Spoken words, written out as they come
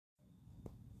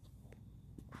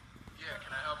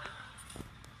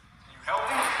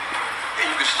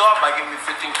start by giving me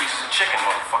 15 pieces of chicken,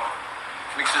 motherfucker.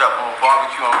 Mix it up. I want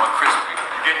barbecue, I want crispy.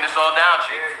 You getting this all down,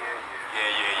 Chief?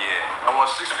 Yeah. I want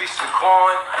 6 pieces of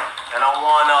corn, and I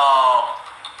want,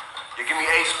 you give me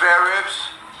 8 spare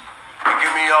ribs. You give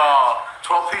me,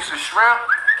 12 pieces of shrimp.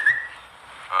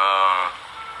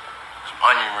 Some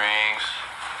onion rings.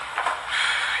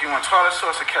 You want tartar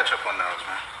sauce or ketchup on those,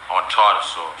 man? I want tartar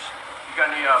sauce. You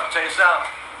got any, potato salad?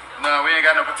 No, we ain't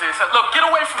got no potato salad. Look, get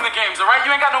away from the games, all right? You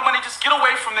ain't got no money, just get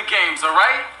away from the games, all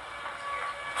right?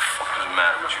 Fuck doesn't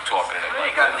matter what you talking to. You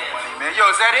ain't got no money, man. Yo,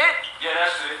 is that it? Yeah,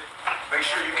 that's it. Make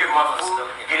sure you get my food.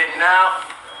 Get it now.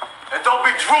 And don't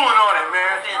be drooling on it,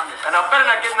 man. And I better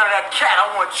not get none of that cat. I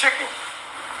want chicken.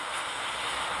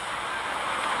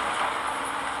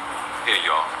 Here,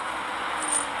 y'all.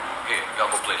 Here,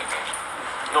 y'all go play the games.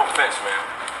 No offense, man.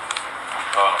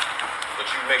 But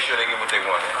you make sure they get what they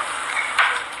want, man.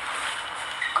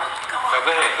 So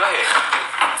go ahead.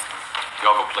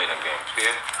 Y'all go play them games.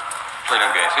 Here? Play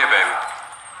them games. Here, baby.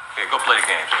 Here, go play the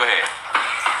games. Go ahead.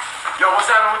 Yo, what's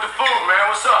happening with the food, man?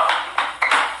 What's up?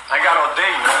 I ain't got all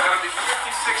day, man. It's gonna be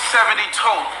 56.70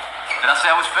 total. Did I say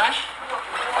I was finished? I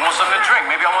want something to drink.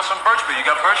 Maybe I want some birch beer. You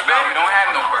got birch beer? No, we don't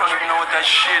have no I birch don't even know what that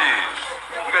shit is.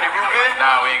 You got any root beer?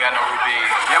 Nah, we ain't got no root beer.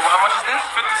 Yeah, well, how much is this?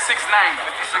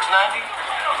 56.90. 56.90?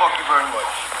 Fuck you very much.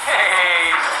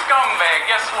 Hey, scumbag,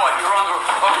 guess what? You're under You're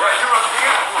under the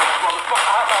influence, motherfucker.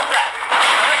 How about that?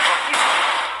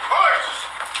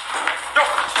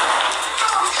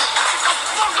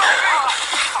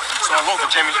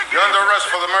 You're under arrest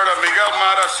for the murder of Miguel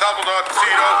Mata, Salvador Tito,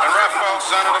 and Rafael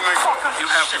Santo Domingo. You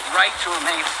have the right to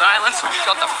remain silent, so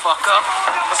shut the fuck up.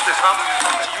 What's this, huh?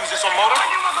 Did you use this on motor?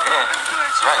 Yeah,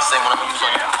 that's right. Same one I'm gonna use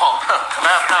on you, punk.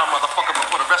 Now, motherfucker,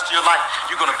 but for the rest of your life,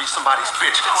 you're gonna be somebody's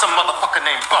bitch. Some motherfucker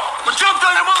named Bump. But jump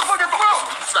down your motherfucking throat!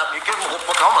 You slap me again,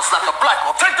 motherfucker. I'm gonna slap the black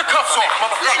off. Take the cuffs off,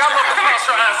 motherfucker. This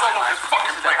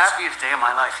is the happiest day of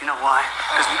my life. You know why?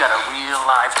 Because we got a real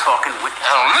live talking witness.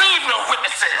 I don't need no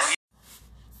witnesses.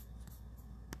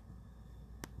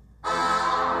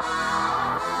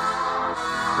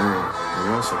 You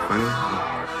know what's so funny?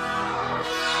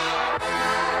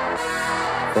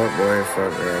 Fuck boy,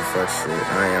 fuck girl, fuck shit. I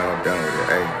ain't all done with it,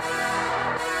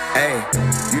 Hey,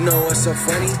 you know what's so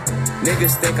funny?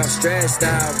 Niggas think I'm stressed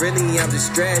out. Really, I'm just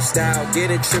stressed out.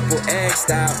 Get it triple X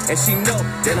style. And she know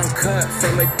that I'm cut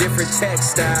from a different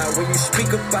textile. When you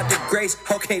speak about the grace,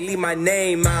 how can't leave my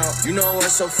name out? You know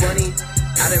what's so funny?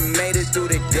 I done made it through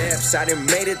the depths. I done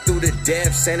made it through the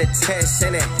depths. And a test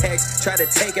and a hex. Try to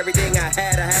take everything I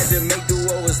had to make do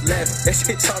what was left. That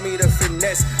shit taught me to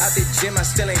finesse. Out the gym, I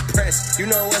still ain't pressed. You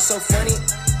know what's so funny?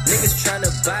 Niggas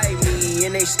tryna buy me,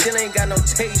 and they still ain't got no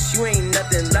taste. You ain't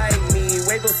nothing like me.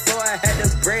 Way before I had the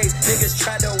braids, niggas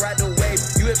try to ride the wave.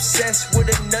 You obsessed with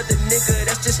another nigga,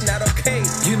 that's just not okay.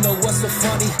 You know what's so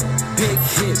funny? Big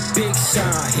hit, big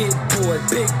shine, hit boy,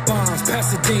 big bombs,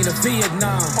 Pasadena,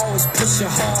 Vietnam. Always push a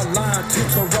hard line,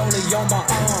 Tutoroli on my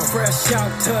arm. Fresh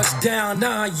out, touchdown,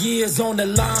 9 years on the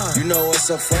line. You know what's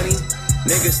so funny?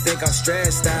 Niggas think I'm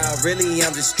stressed out. Really,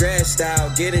 I'm just stressed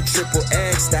out. Getting triple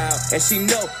X style. And she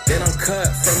know that I'm cut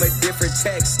from a different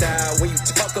textile. When you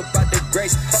talk about the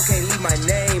grace, okay, leave my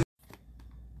name.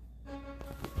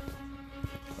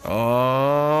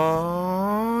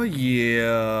 Oh,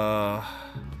 yeah.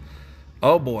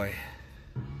 Oh, boy.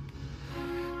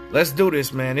 Let's do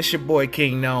this, man. It's your boy,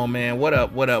 Kingknown, man. What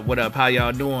up? How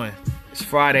y'all doing? It's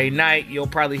Friday night. You'll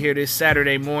probably hear this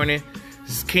Saturday morning.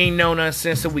 This is Kingknown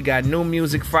Uncensored. We got new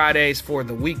music Fridays for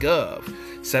the week of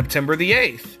September the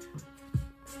 8th.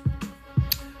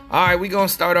 All right, we're going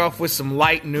to start off with some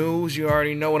light news. You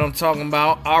already know what I'm talking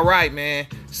about. All right, man.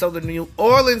 So the New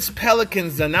Orleans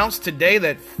Pelicans announced today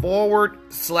that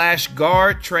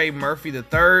forward/guard Trey Murphy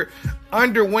III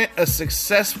underwent a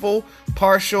successful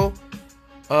partial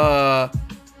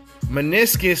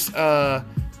meniscus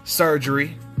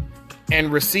surgery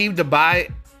and received a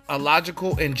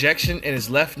biological injection in his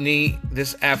left knee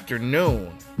this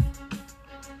afternoon.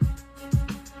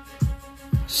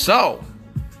 So,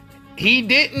 he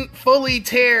didn't fully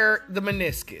tear the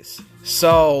meniscus.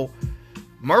 So,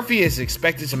 Murphy is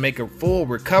expected to make a full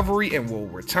recovery and will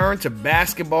return to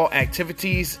basketball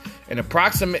activities in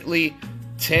approximately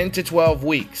 10 to 12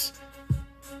 weeks.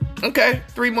 Okay,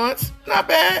 3 months. Not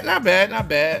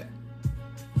bad.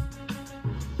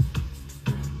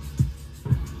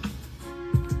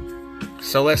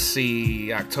 So let's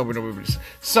see, October, November.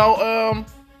 So,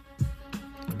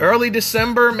 early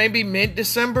December, maybe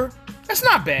mid-December. That's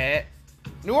not bad.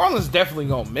 New Orleans definitely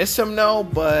gonna miss him, though,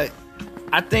 but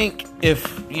I think if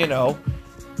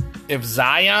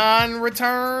Zion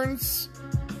returns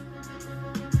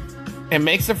and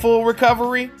makes a full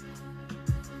recovery,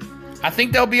 I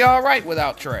think they'll be all right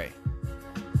without Trey.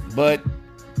 But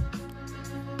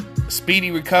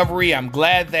speedy recovery. I'm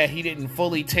glad that he didn't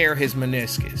fully tear his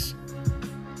meniscus.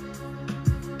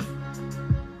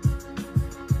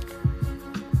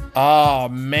 Oh,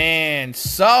 man.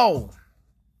 So,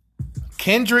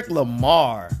 Kendrick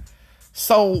Lamar.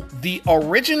 So, the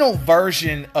original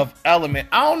version of Element,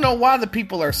 I don't know why the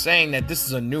people are saying that this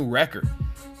is a new record.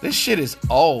 This shit is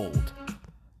old.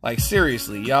 Like,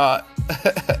 seriously, y'all.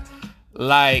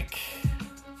 Like,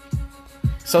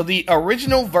 so the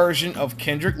original version of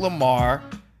Kendrick Lamar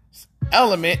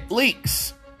Element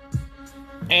leaks.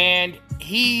 And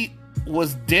he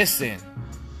was dissing.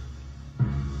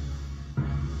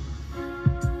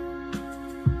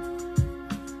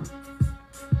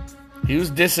 He was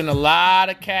dissing a lot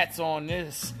of cats on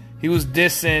this. He was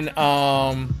dissing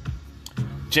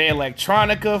Jay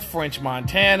Electronica, French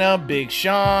Montana, Big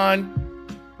Sean.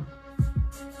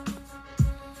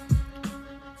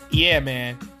 Yeah,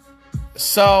 man.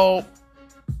 So,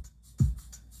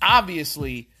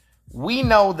 obviously, we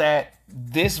know that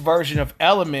this version of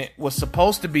Element was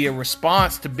supposed to be a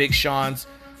response to Big Sean's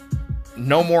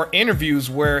No More interviews,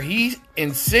 where he's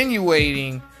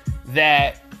insinuating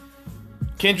that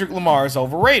Kendrick Lamar is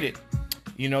overrated.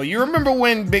 You know, you remember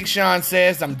when Big Sean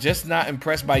says, "I'm just not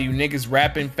impressed by you niggas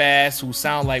rapping fast who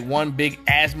sound like one big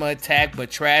asthma attack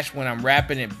but trash when I'm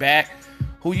rapping it back.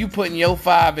 Who you put in your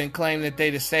 5 and claim that they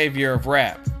the savior of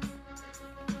rap?"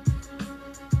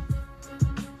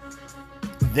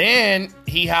 Then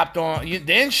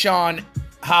Sean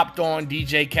hopped on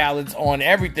DJ Khaled's On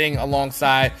Everything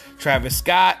alongside Travis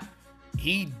Scott.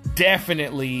 He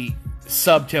definitely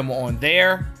subbed him on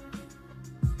there.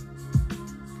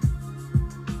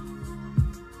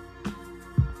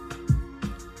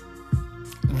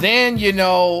 Then, you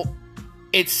know,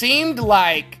 it seemed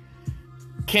like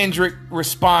Kendrick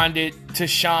responded to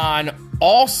Sean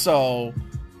also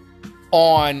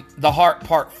on The Heart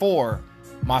Part 4.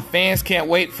 "My fans can't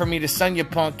wait for me to sun your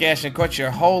punk ass and cut your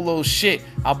whole little shit.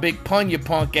 I'll big pun your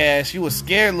punk ass. You a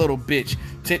scared little bitch.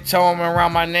 Tiptoeing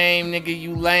around my name, nigga,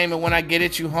 you lame. And when I get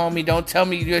at you, homie, don't tell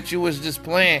me that you was just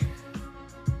playing."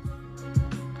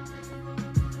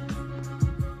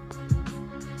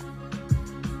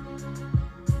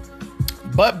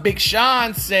 But Big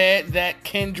Sean said that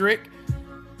Kendrick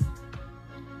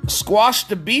squashed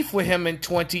the beef with him in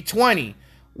 2020.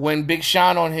 When Big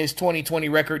Sean on his 2020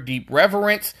 record, Deep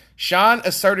Reverence, Sean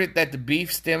asserted that the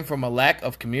beef stemmed from a lack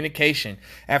of communication.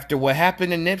 "After what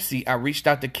happened to Nipsey, I reached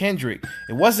out to Kendrick.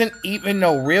 It wasn't even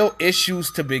no real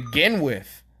issues to begin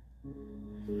with.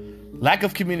 Lack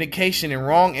of communication and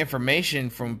wrong information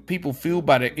from people fueled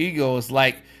by their ego is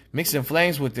like mixing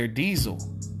flames with their diesel."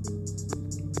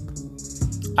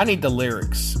 I need the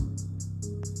lyrics.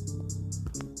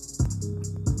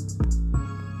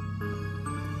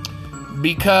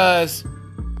 Because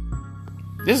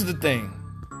this is the thing.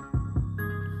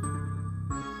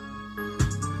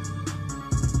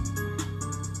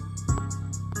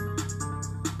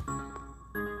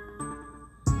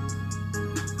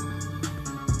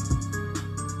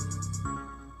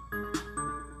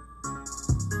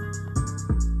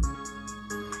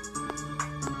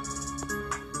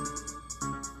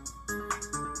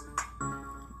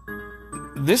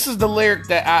 This is the lyric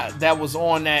that was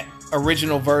on that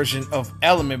original version of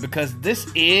Element, because this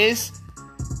is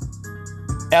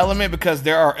Element, because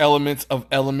there are elements of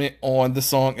Element on the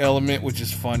song Element, which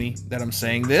is funny that I'm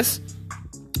saying this.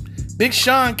 Big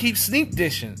Sean keeps sneak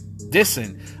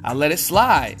dissing. I let it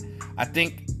slide. I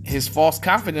think his false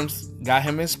confidence got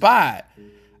him inspired.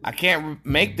 I can't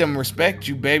make them respect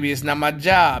you, baby. It's not my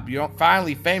job. You're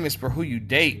finally famous for who you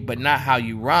date, but not how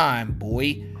you rhyme,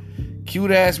 boy.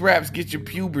 Cute ass raps get your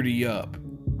puberty up.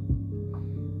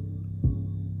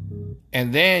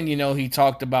 And then, you know, he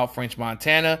talked about French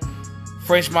Montana.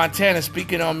 French Montana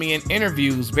speaking on me in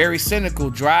interviews. Very cynical.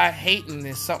 Dry hating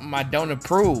is something I don't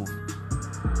approve.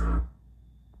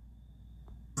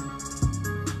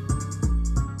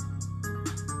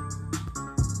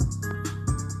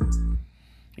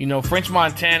 You know, French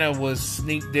Montana was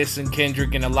sneak dissing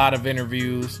Kendrick in a lot of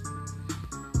interviews.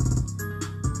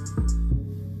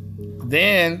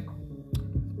 Then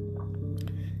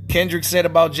Kendrick said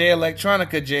about Jay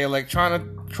Electronica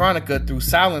threw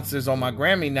silencers on my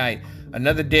Grammy night.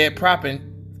 Another dead prophet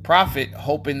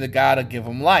hoping the God to give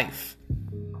him life.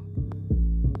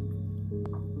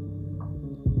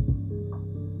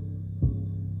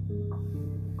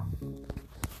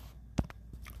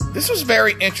 This was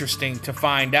very interesting to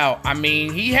find out. I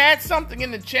mean, he had something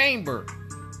in the chamber,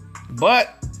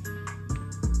 but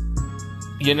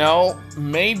you know,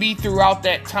 maybe throughout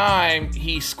that time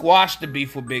he squashed the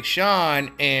beef with Big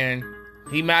Sean and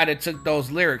he might have took those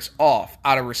lyrics off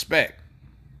out of respect.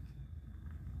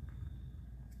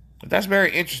 But that's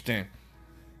very interesting.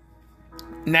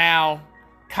 Now,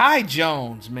 Kai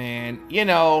Jones, man, you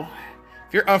know,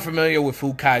 if you're unfamiliar with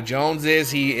who Kai Jones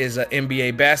is, he is an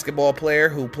NBA basketball player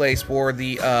who plays for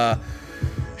the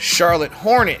Charlotte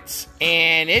Hornets.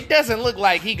 And it doesn't look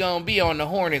like he gonna be on the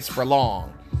Hornets for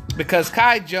long, because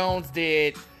Kai Jones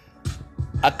did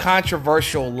a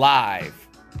controversial live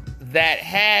that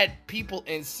had people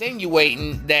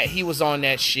insinuating that he was on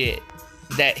that shit,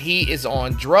 that he is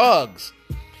on drugs.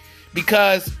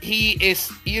 Because he is,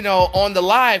 you know, on the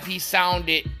live, he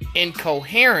sounded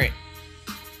incoherent.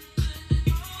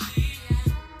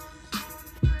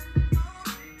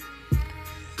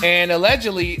 And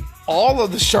allegedly, all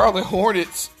of the Charlotte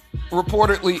Hornets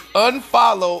reportedly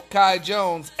unfollowed Kai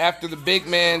Jones after the big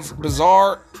man's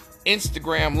bizarre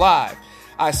Instagram live.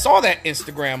 I saw that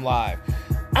Instagram live.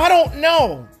 I don't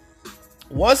know.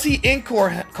 Was he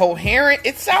incoherent?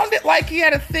 It sounded like he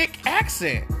had a thick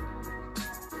accent.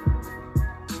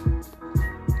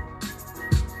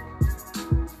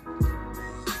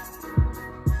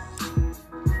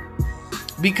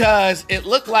 Because it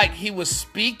looked like he was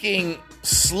speaking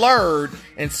slurred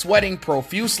and sweating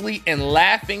profusely and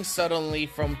laughing suddenly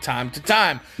from time to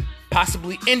time,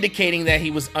 possibly indicating that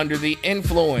he was under the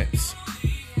influence.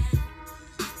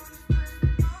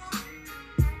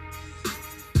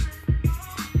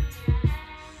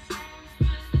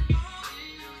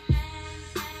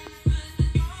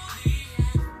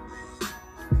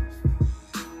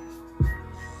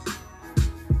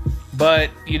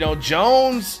 But, you know,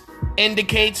 Jones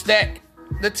indicates that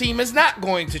the team is not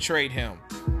going to trade him.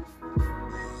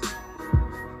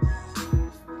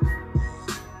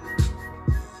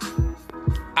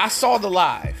 I saw the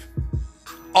live.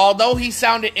 Although he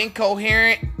sounded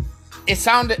incoherent, it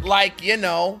sounded like, you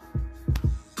know,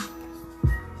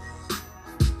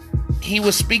 he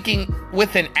was speaking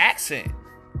with an accent.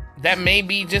 That may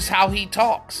be just how he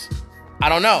talks. I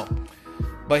don't know.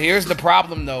 But here's the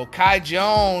problem, though. Kai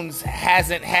Jones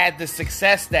hasn't had the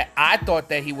success that I thought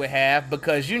that he would have,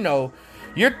 because, you know,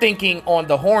 you're thinking on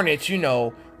the Hornets, you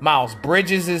know, Miles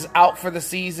Bridges is out for the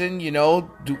season, you know,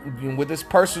 with his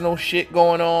personal shit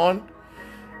going on.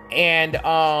 And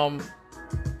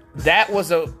that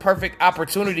was a perfect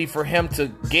opportunity for him to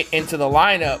get into the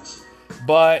lineup.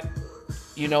 But,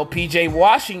 you know, PJ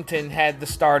Washington had the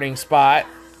starting spot,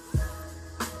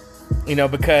 you know,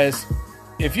 because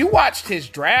if you watched his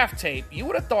draft tape, you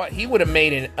would have thought he would have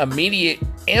made an immediate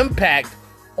impact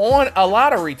on a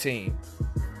lottery team.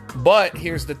 But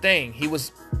here's the thing. He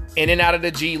was in and out of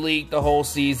the G League the whole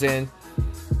season.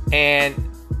 And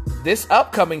this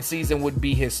upcoming season would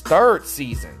be his third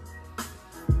season.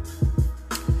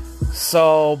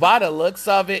 So by the looks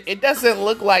of it, it doesn't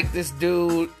look like this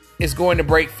dude is going to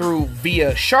break through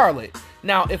via Charlotte.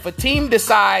 Now, if a team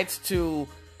decides to,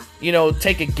 you know,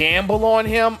 take a gamble on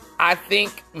him, I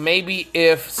think maybe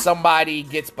if somebody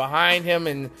gets behind him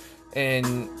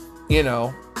and you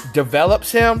know,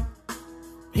 develops him,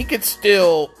 he could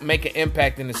still make an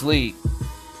impact in this league.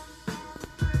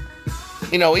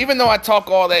 You know, even though I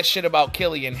talk all that shit about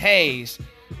Killian Hayes,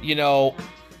 you know,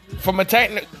 from a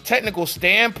technical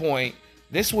standpoint,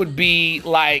 this would be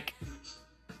like,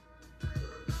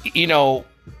 you know,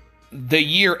 the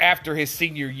year after his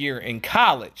senior year in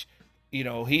college. You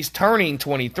know, he's turning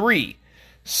 23.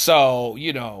 So,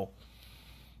 you know,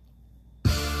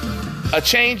 a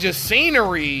change of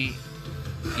scenery,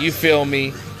 you feel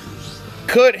me,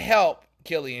 could help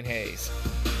Killian Hayes.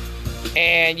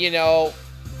 And, you know,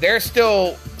 there's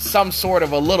still some sort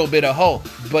of a little bit of hope,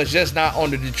 but just not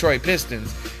on the Detroit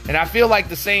Pistons. And I feel like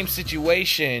the same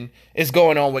situation is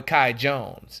going on with Kai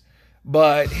Jones.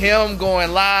 But him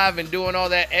going live and doing all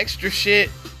that extra shit,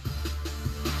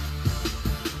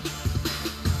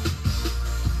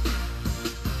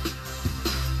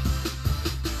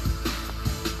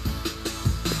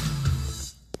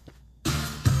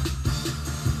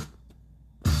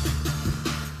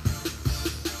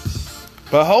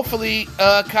 but hopefully,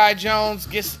 Kai Jones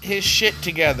gets his shit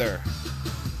together.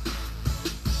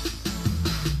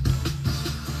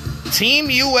 Team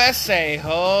USA.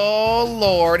 Oh,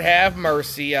 Lord, have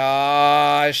mercy.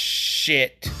 Ah,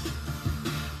 shit.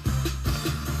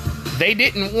 They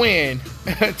didn't win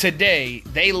today.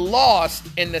 They lost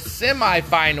in the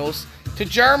semifinals to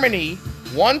Germany,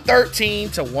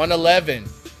 113 to 111.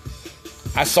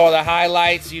 I saw the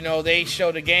highlights. You know, they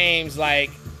show the games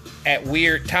like at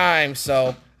weird times,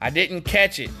 so I didn't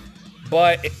catch it.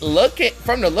 But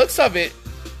from the looks of it,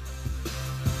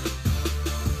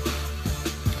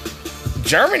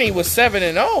 Germany was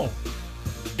 7-0.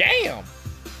 Damn.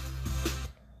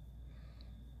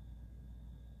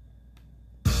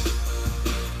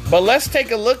 But let's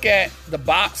take a look at the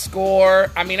box score.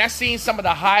 I mean, I've seen some of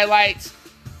the highlights.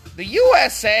 The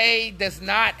USA does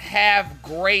not have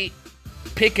great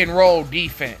pick and roll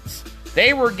defense.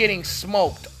 They were getting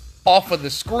smoked off of the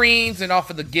screens and off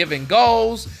of the give and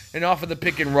goes and off of the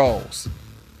pick and rolls.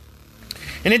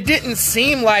 And it didn't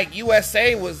seem like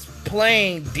USA was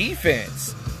playing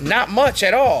defense. Not much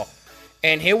at all.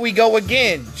 And here we go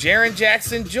again. Jaren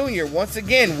Jackson Jr. once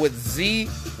again with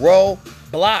 0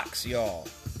 blocks, y'all.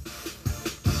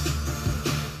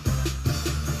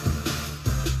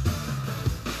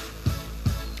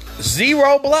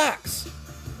 Zero blocks.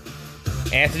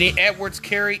 Anthony Edwards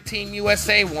carried Team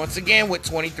USA once again with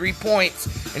 23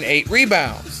 points and 8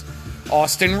 rebounds.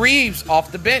 Austin Reeves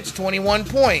off the bench, 21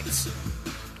 points.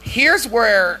 Here's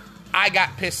where I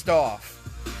got pissed off.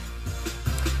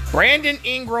 Brandon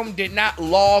Ingram did not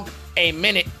log a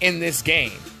minute in this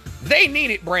game. They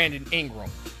needed Brandon Ingram.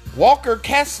 Walker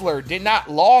Kessler did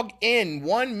not log in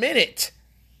 1 minute.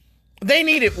 They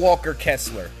needed Walker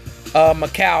Kessler.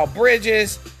 Mikal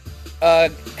Bridges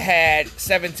had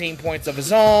 17 points of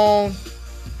his own.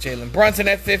 Jalen Brunson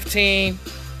at 15.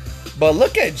 But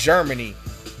look at Germany.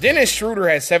 Dennis Schroeder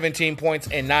had 17 points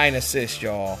and 9 assists,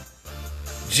 y'all.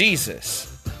 Jesus.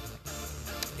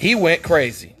 He went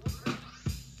crazy.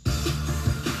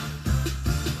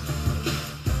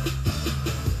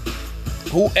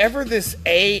 Whoever this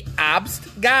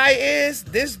Obst guy is,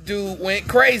 this dude went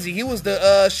crazy. He was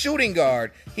the shooting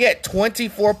guard. He had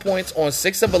 24 points on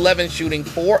 6 of 11 shooting,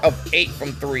 4 of 8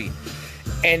 from 3.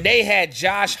 And they had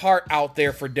Josh Hart out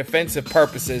there for defensive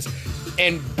purposes.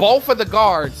 And both of the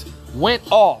guards went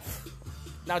off.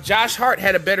 Now, Josh Hart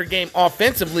had a better game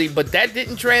offensively, but that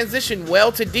didn't transition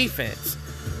well to defense.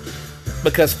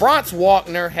 Because Franz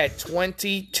Wagner had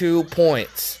 22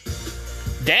 points.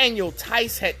 Daniel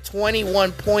Tice had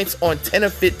 21 points on 10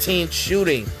 of 15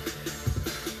 shooting.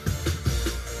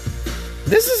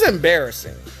 This is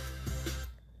embarrassing.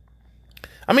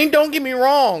 I mean, don't get me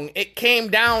wrong. It came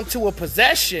down to a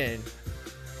possession.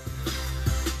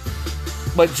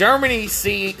 But Germany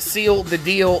sealed the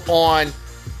deal on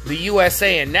the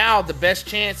USA. And now the best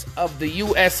chance of the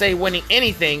USA winning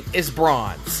anything is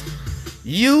bronze.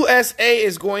 USA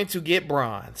is going to get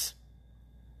bronze.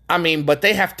 I mean, but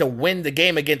they have to win the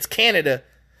game against Canada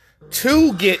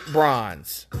to get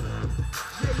bronze.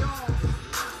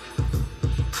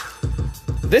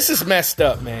 This is messed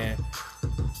up, man.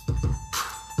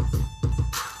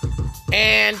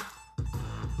 And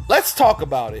let's talk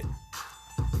about it.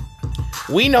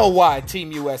 We know why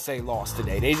Team USA lost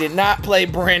today. They did not play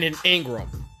Brandon Ingram.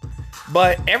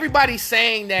 But everybody's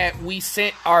saying that we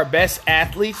sent our best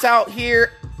athletes out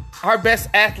here. Our best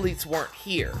athletes weren't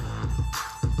here.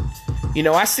 You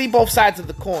know, I see both sides of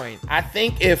the coin. I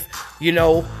think if, you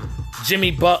know,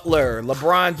 Jimmy Butler,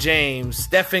 LeBron James,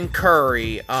 Stephen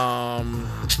Curry,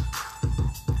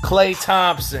 Klay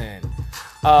Thompson,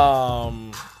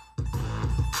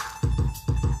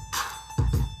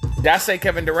 did I say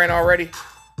Kevin Durant already?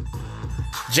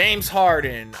 James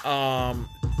Harden,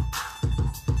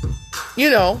 you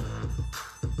know,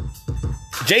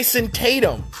 Jason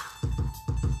Tatum,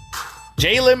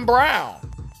 Jaylen Brown.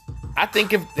 I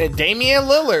think if Damian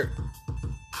Lillard,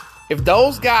 if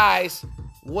those guys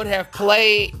would have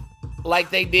played like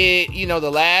they did, you know, the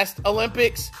last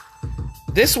Olympics,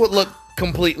 this would look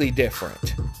completely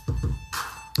different.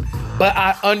 But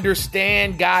I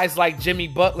understand guys like Jimmy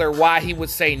Butler, why he would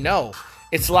say no.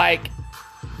 It's like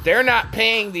they're not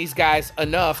paying these guys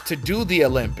enough to do the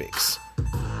Olympics.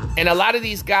 And a lot of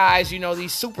these guys, you know,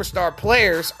 these superstar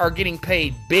players are getting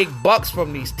paid big bucks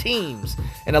from these teams.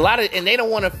 And and they don't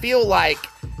want to feel like,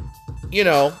 you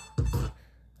know,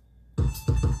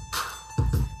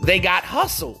 they got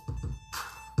hustled.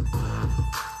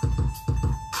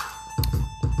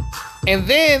 And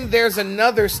then there's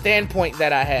another standpoint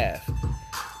that I have.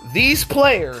 These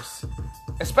players,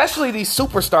 especially these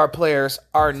superstar players,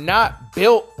 are not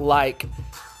built like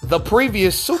the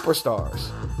previous superstars.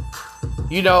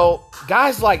 You know,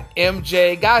 guys like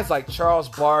MJ, guys like Charles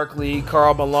Barkley,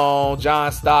 Karl Malone,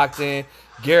 John Stockton,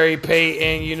 Gary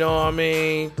Payton, you know what I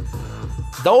mean?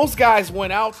 Those guys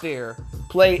went out there,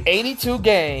 played 82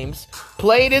 games,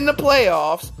 played in the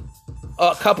playoffs,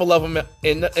 a couple of them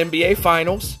in the NBA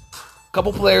Finals, a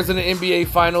couple players in the NBA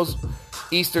Finals,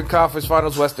 Eastern Conference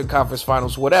Finals, Western Conference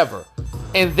Finals, whatever.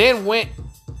 And then went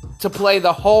to play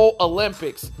the whole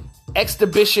Olympics,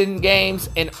 exhibition games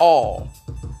and all.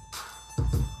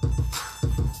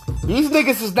 These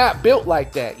niggas is not built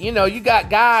like that. You know, you got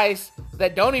guys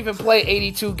that don't even play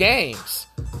 82 games.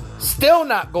 Still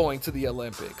not going to the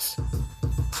Olympics.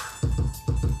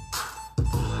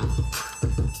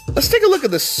 Let's take a look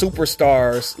at the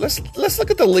superstars. Let's look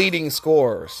at the leading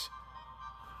scorers.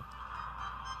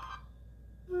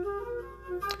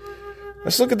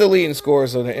 Let's look at the leading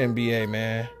scorers of the NBA,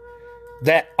 man.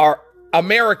 That are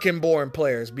American-born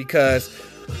players, because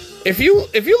if you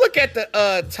look at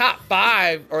the top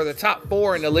 5 or the top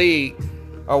 4 in the league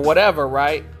or whatever,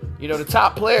 right? You know, the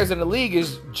top players in the league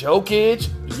is Jokic,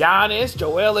 Giannis,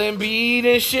 Joel Embiid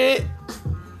and shit.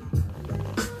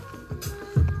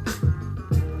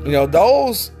 You know,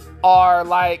 those are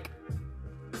like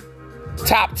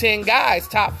top 10 guys,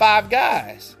 top 5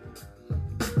 guys.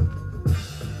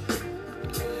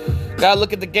 Gotta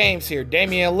look at the games here.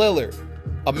 Damian Lillard,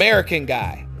 American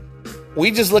guy. We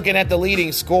just looking at the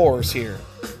leading scorers here.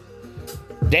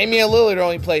 Damian Lillard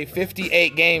only played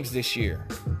 58 games this year.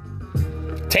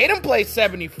 Tatum played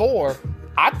 74.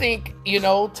 I think, you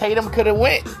know, Tatum could have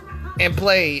went and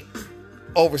played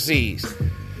overseas.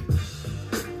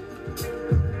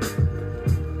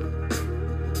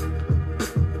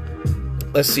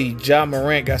 Let's see. Ja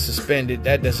Morant got suspended.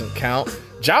 That doesn't count.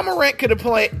 Ja Morant could have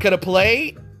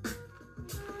played.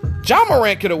 Ja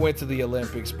Morant could have went to the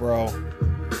Olympics, bro.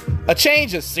 A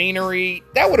change of scenery.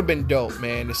 That would have been dope,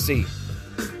 man, to see.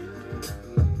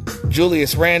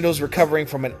 Julius Randle's recovering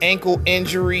from an ankle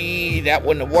injury. That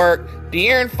wouldn't have worked.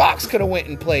 De'Aaron Fox could have went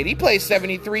and played. He played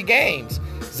 73 games.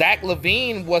 Zach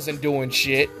LaVine wasn't doing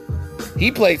shit.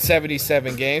 He played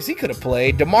 77 games. He could have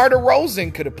played. DeMar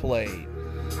DeRozan could have played.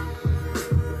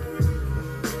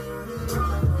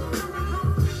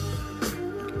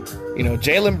 You know,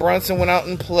 Jalen Brunson went out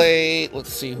and played.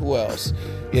 Let's see, who else?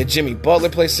 Yeah, Jimmy Butler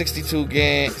played 64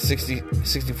 games.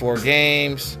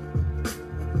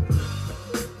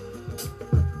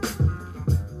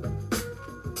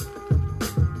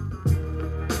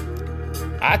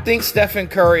 I think Stephen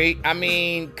Curry,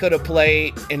 could have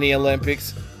played in the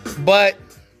Olympics. But,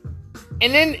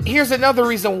 and then here's another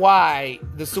reason why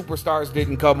the superstars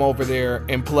didn't come over there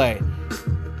and play.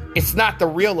 It's not the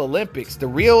real Olympics. The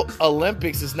real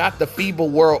Olympics is not the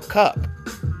FIBA World Cup.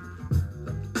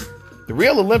 The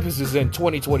real Olympics is in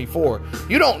 2024.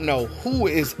 You don't know who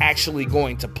is actually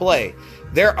going to play.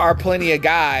 There are plenty of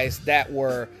guys that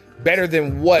were better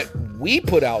than what we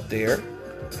put out there.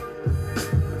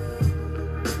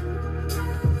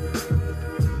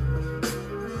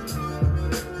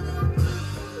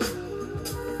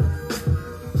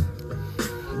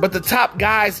 But the top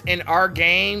guys in our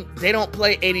game, they don't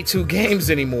play 82 games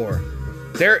anymore.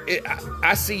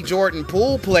 I see Jordan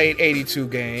Poole played 82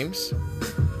 games.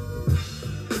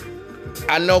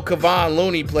 I know Kevon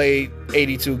Looney played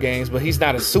 82 games, but he's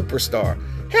not a superstar.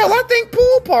 Hell, I think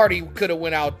Pool Party could have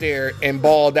went out there and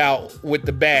balled out with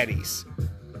the baddies.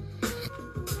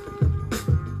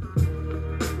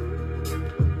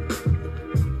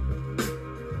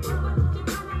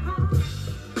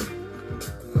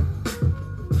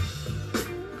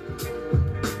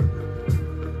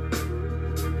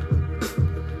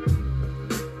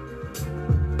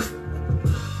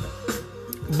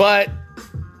 But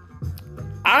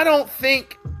I don't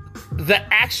think the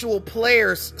actual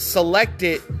players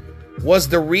selected was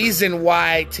the reason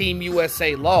why Team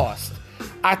USA lost.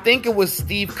 I think it was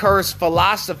Steve Kerr's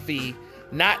philosophy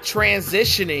not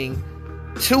transitioning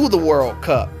to the World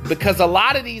Cup, because a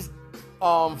lot of these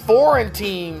foreign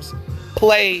teams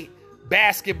play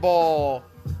basketball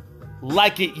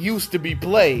like it used to be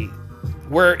played,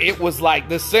 where it was like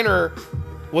the center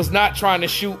was not trying to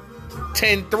shoot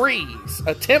 10 threes,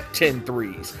 attempt 10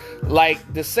 threes.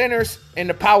 Like the centers and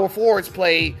the power forwards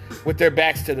play with their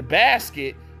backs to the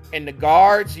basket, and the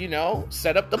guards, you know,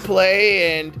 set up the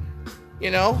play and,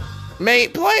 you know,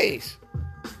 made plays.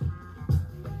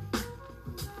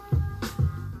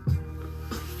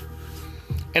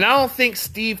 And I don't think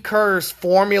Steve Kerr's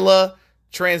formula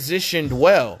transitioned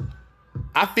well.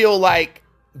 I feel like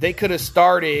they could have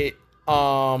started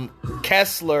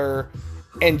Kessler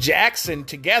and Jackson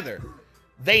together.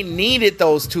 They needed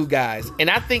those two guys. And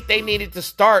I think they needed to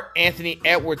start Anthony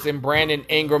Edwards and Brandon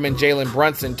Ingram and Jalen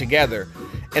Brunson together,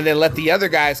 and then let the other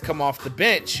guys come off the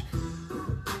bench.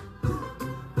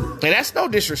 And that's no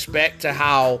disrespect to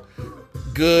how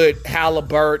good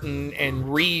Halliburton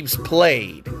and Reeves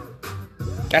played.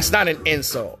 That's not an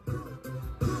insult.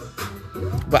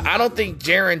 But I don't think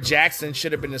Jaren Jackson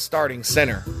should have been the starting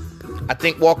center. I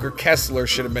think Walker Kessler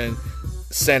should have been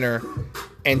center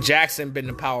and Jackson been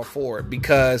the power forward,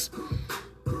 because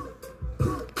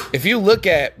if you look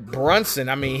at Brunson,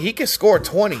 I mean, he could score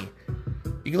 20.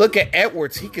 You look at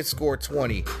Edwards, he could score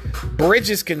 20.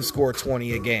 Bridges can score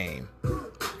 20 a game.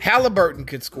 Halliburton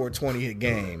could score 20 a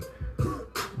game.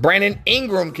 Brandon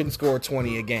Ingram can score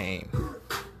 20 a game.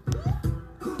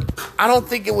 I don't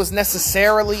think it was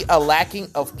necessarily a lacking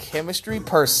of chemistry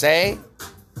per se.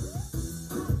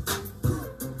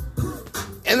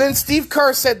 And then Steve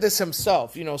Kerr said this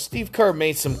himself. You know, Steve Kerr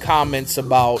made some comments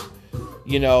about,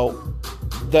 you know,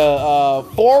 the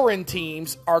foreign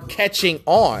teams are catching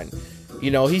on. You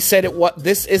know, he said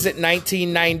this isn't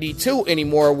 1992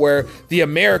 anymore where the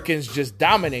Americans just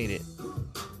dominated.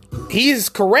 He is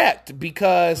correct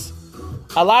because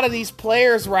a lot of these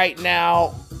players right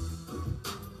now,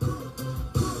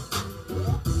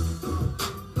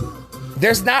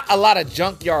 there's not a lot of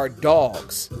junkyard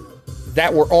dogs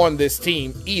that were on this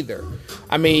team either.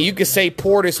 I mean, you could say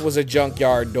Portis was a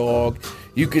junkyard dog.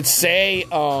 You could say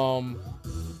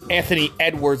Anthony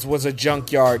Edwards was a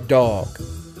junkyard dog.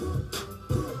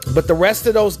 But the rest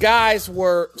of those guys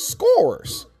were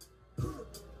scorers.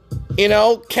 You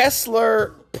know,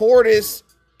 Kessler, Portis,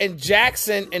 and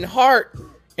Jackson, and Hart,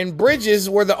 and Bridges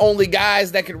were the only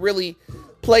guys that could really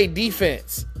play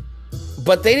defense.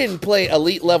 But they didn't play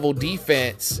elite level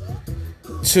defense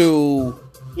to,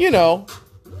 you know,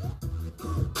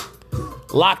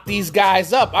 lock these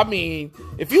guys up. I mean,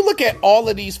 if you look at all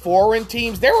of these foreign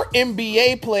teams, there were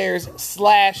NBA players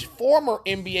 / former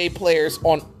NBA players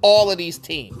on all of these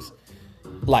teams.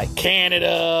 Like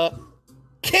Canada,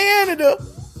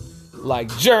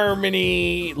 like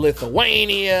Germany,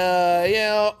 Lithuania, you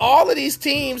know, all of these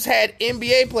teams had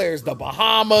NBA players. The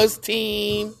Bahamas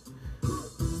team,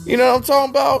 you know what I'm talking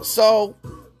about? So,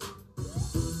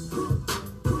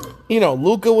 you know,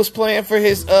 Luka was playing for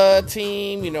his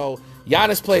team, you know,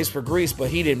 Giannis plays for Greece, but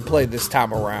he didn't play this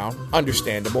time around.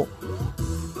 Understandable.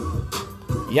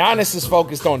 Giannis is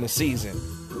focused on the season.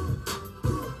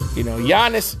 You know,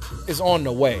 Giannis is on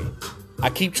the way. I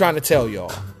keep trying to tell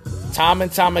y'all, time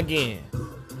and time again,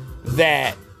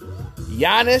 that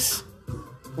Giannis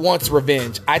wants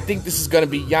revenge. I think this is going to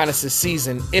be Giannis'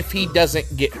 season if he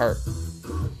doesn't get hurt.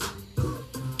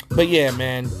 But yeah,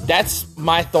 man, that's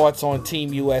my thoughts on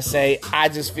Team USA. I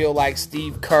just feel like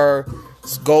Steve Kerr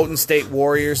Golden State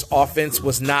Warriors offense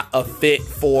was not a fit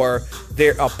for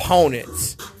their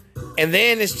opponents. And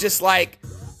then it's just like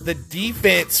the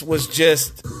defense was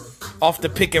just off the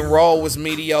pick and roll was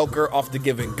mediocre, off the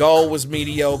give and go was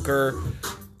mediocre.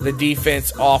 The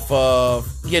defense off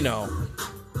of, you know,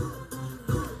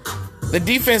 the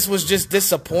defense was just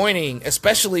disappointing,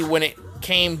 especially when it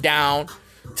came down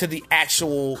to the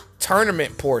actual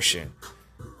tournament portion.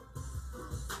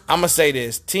 I'm going to say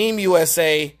this, Team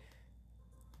USA,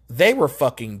 they were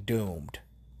fucking doomed.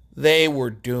 They were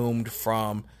doomed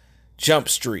from Jump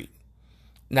Street.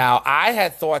 Now, I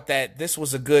had thought that this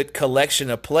was a good collection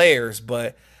of players,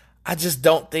 but I just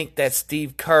don't think that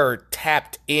Steve Kerr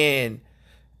tapped in.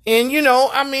 And, you know,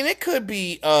 I mean, it could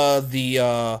be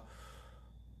the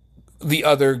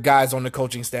other guys on the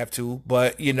coaching staff too,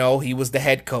 but, you know, he was the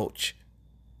head coach.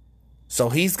 So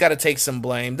he's got to take some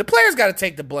blame. The players got to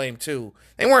take the blame too.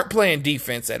 They weren't playing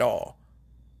defense at all.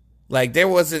 Like, there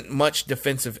wasn't much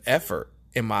defensive effort,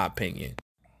 in my opinion.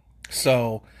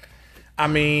 So, I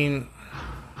mean,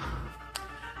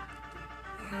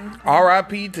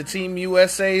 RIP to Team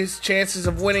USA's chances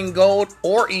of winning gold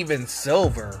or even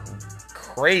silver.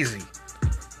 Crazy.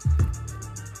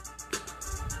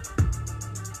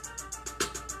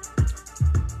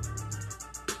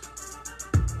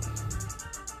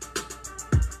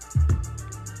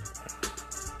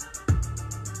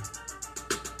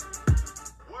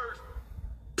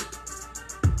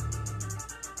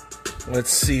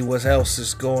 Let's see what else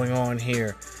is going on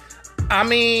here. I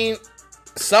mean,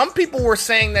 some people were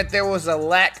saying that there was a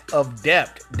lack of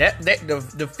depth. The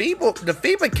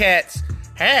FIBA Cats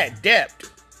had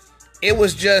depth. It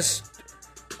was just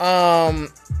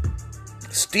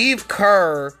Steve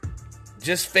Kerr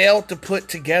just failed to put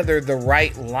together the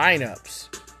right lineups.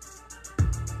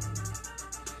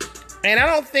 And I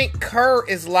don't think Kerr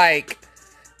is like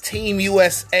Team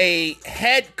USA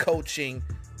head coaching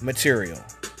material.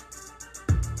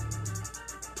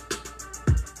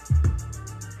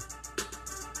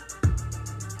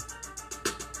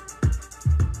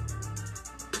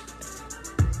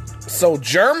 So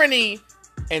Germany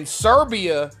and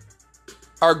Serbia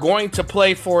are going to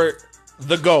play for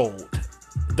the gold.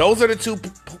 Those are the two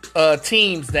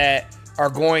teams that are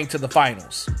going to the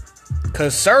finals.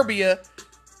 Because Serbia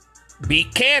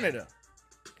beat Canada,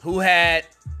 who had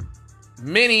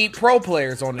many pro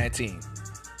players on that team.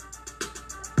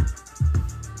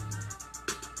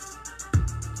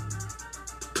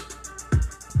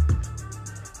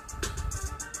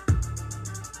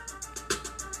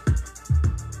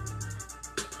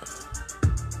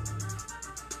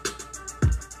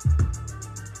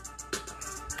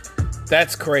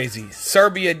 That's crazy.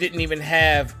 Serbia didn't even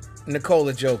have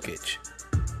Nikola Jokic.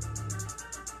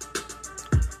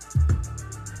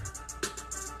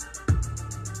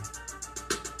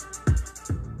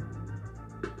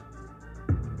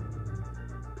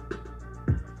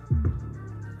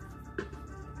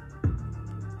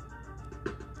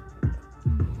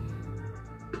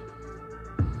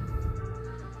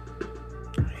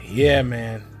 Yeah,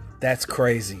 man. That's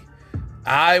crazy.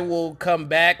 I will come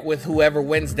back with whoever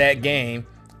wins that game.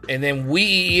 And then we,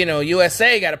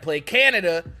 USA got to play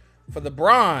Canada for the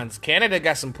bronze. Canada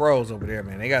got some pros over there,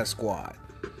 man. They got a squad.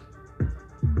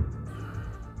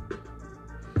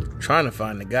 Trying to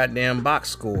find the goddamn box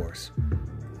scores.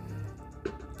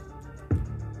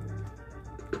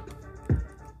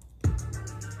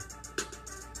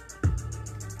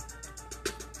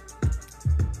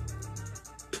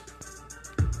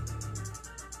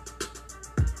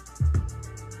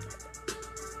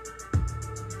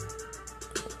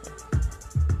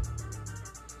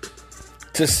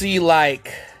 To see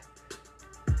like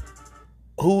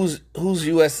who's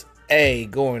USA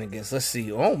going against. Let's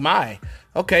see. Oh my.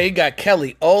 Okay, you got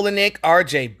Kelly Olynyk,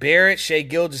 RJ Barrett, Shai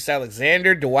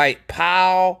Gilgeous-Alexander, Dwight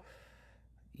Powell.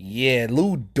 Yeah,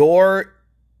 Lou Dort,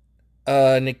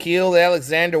 Nickeil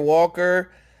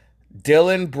Alexander-Walker,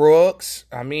 Dylan Brooks.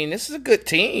 I mean, this is a good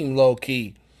team, low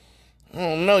key. I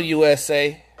don't know,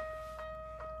 USA.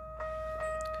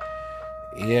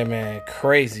 Yeah, man,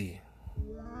 crazy.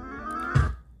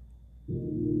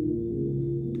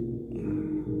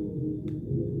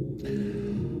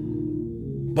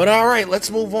 But all right,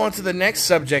 let's move on to the next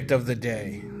subject of the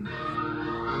day.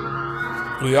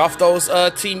 We off those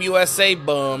Team USA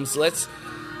bums.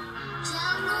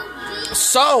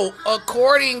 So,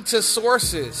 according to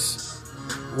sources,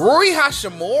 Rui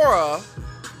Hachimura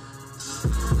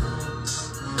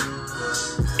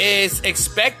is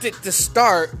expected to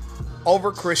start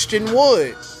over Christian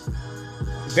Wood.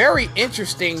 Very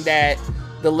interesting that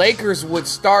the Lakers would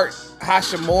start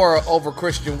Hachimura over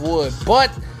Christian Wood,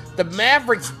 but the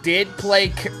Mavericks did play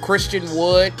Christian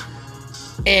Wood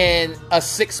in a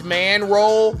 6-man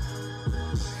role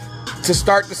to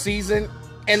start the season,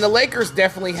 and the Lakers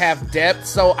definitely have depth,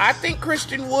 so I think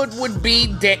Christian Wood would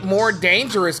be more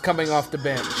dangerous coming off the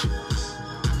bench,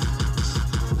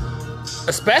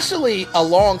 especially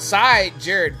alongside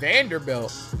Jared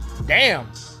Vanderbilt. Damn,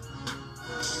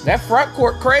 that front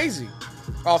court crazy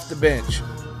off the bench.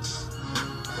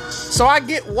 So I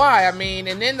get why. I mean,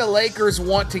 and then the Lakers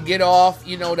want to get off,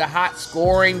 the hot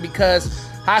scoring because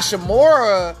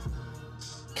Hachimura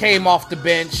came off the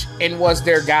bench and was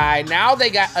their guy. Now they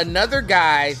got another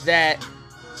guy that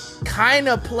kind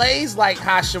of plays like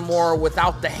Hachimura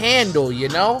without the handle,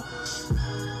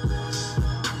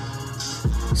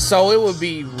 So it would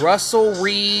be Russell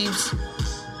Reeves,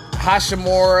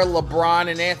 Hachimura,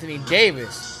 LeBron, and Anthony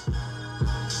Davis.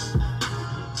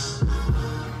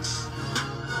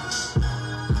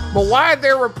 But why are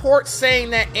there reports saying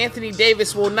that Anthony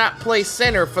Davis will not play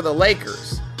center for the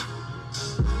Lakers?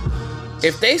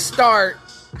 If they start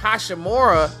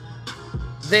Hachimura,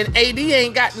 then AD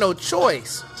ain't got no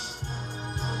choice.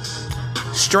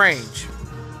 Strange.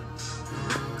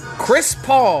 Chris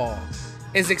Paul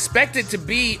is expected to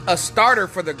be a starter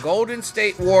for the Golden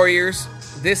State Warriors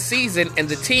this season, and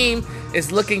the team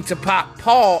is looking to pop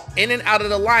Paul in and out of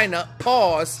the lineup,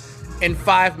 in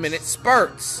 5-minute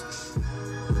spurts.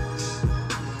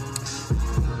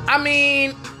 I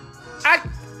mean, I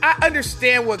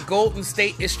understand what Golden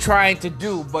State is trying to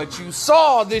do, but you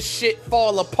saw this shit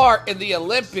fall apart in the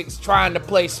Olympics trying to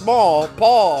play small.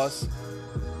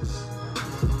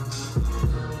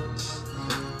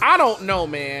 I don't know,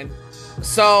 man.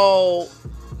 So,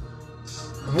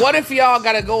 what if y'all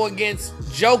gotta go against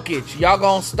Jokic? Y'all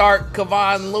gonna start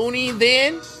Kevon Looney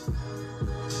then?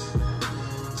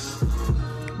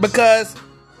 Because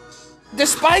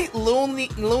despite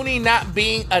Looney not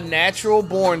being a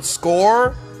natural-born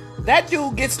scorer, that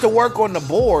dude gets to work on the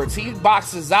boards. He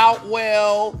boxes out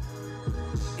well.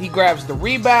 He grabs the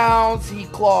rebounds. He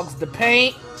clogs the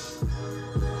paint.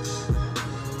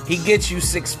 He gets you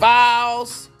 6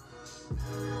 fouls.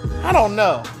 I don't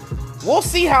know. We'll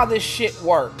see how this shit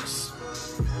works.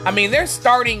 I mean, they're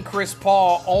starting Chris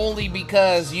Paul only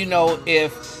because,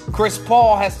 if Chris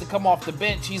Paul has to come off the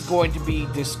bench, he's going to be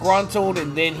disgruntled,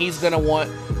 and then he's going to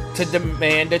want to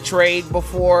demand a trade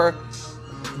before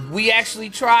we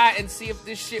actually try and see if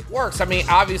this shit works. I mean,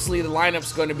 obviously the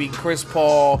lineup's going to be Chris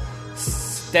Paul,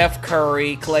 Steph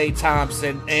Curry, Klay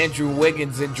Thompson, Andrew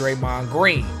Wiggins, and Draymond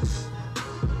Green.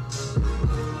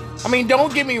 I mean,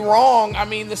 don't get me wrong. I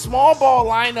mean, the small ball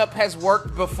lineup has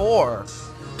worked before.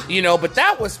 You know, but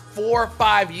that was 4 or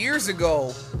 5 years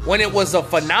ago when it was a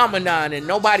phenomenon and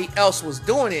nobody else was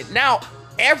doing it. Now,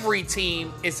 every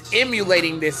team is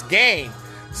emulating this game.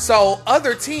 So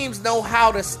other teams know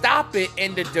how to stop it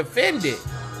and to defend it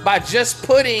by just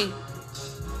putting,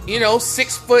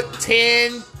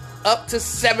 6'10" up to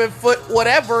 7 foot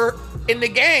whatever in the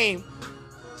game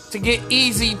to get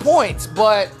easy points.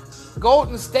 But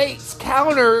Golden State's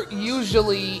counter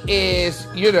usually is,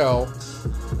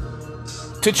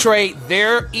 to trade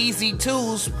their easy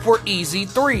twos for easy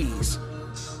threes.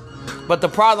 But the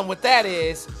problem with that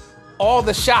is all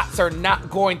the shots are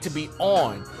not going to be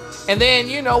on. And then,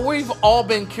 we've all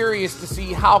been curious to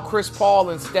see how Chris Paul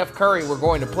and Steph Curry were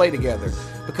going to play together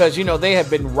because, they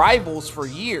have been rivals for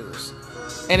years.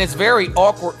 And it's very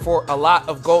awkward for a lot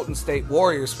of Golden State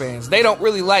Warriors fans. They don't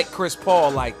really like Chris Paul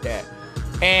like that.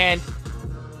 And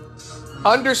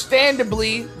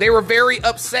understandably, they were very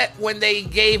upset when they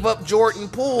gave up Jordan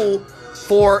Poole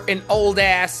for an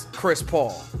old-ass Chris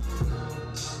Paul.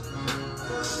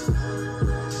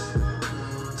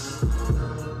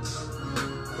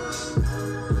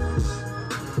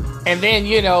 And then,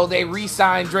 they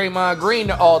re-signed Draymond Green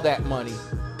to all that money.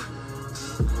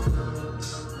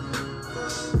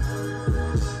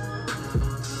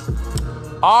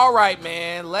 All right,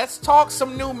 man. Let's talk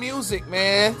some new music,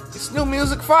 man. It's New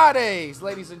Music Fridays,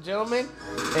 ladies and gentlemen.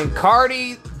 And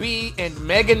Cardi B and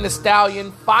Megan Thee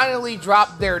Stallion finally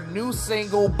dropped their new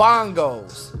single,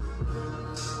 Bongos.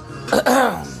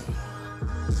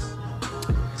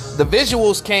 The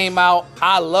visuals came out.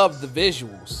 I love the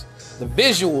visuals. The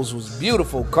visuals was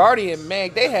beautiful. Cardi and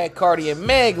Meg, they had Cardi and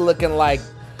Meg looking like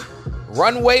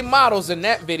runway models in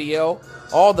that video.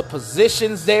 All the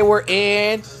positions they were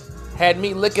in had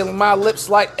me licking my lips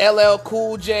like LL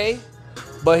Cool J.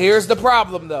 But here's the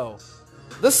problem, though.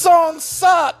 The song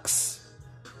sucks.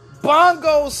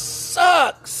 Bongo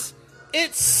sucks.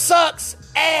 It sucks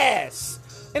ass.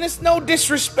 And it's no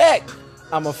disrespect.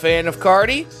 I'm a fan of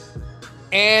Cardi.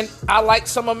 And I like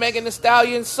some of Megan Thee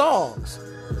Stallion's songs.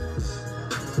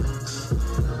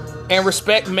 And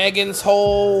respect Megan's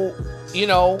whole,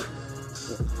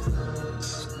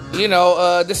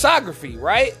 discography,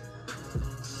 right?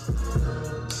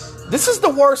 This is the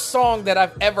worst song that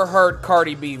I've ever heard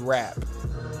Cardi B rap.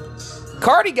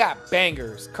 Cardi got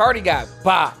bangers. Cardi got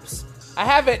bops. I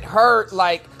haven't heard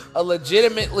like a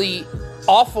legitimately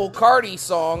awful Cardi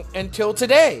song until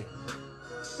today.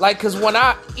 Like, cause when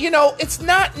it's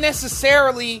not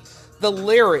necessarily the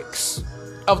lyrics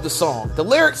of the song. The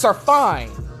lyrics are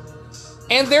fine.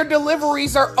 And their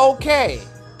deliveries are okay.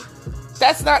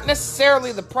 That's not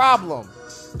necessarily the problem.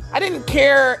 I didn't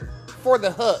care for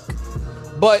the hook.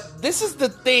 But this is the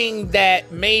thing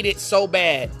that made it so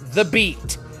bad. The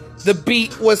beat. The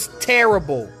beat was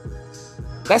terrible.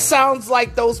 That sounds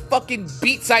like those fucking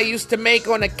beats I used to make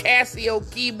on a Casio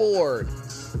keyboard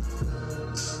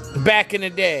back in the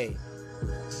day.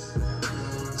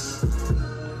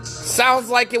 Sounds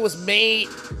like it was made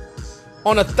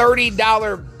on a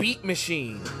 $30 beat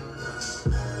machine.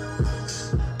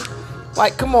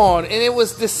 Like, come on. And it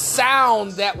was this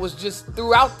sound that was just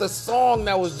throughout the song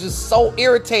that was just so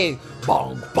irritating.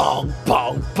 Bong, bong,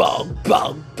 bong, bong,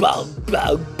 bong, bong,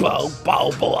 bong, bong,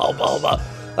 bong, bong, bong, bong.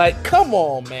 Like, come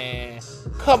on, man.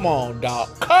 Come on, dog.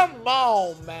 Come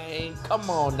on, man. Come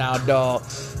on now, dog.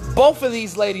 Both of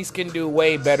these ladies can do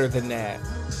way better than that.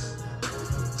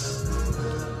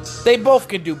 They both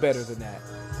can do better than that.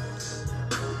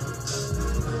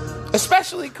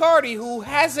 Especially Cardi, who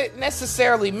hasn't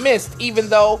necessarily missed, even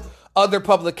though other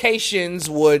publications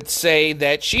would say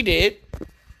that she did.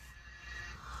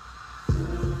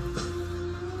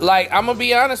 Like, I'm gonna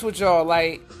be honest with y'all,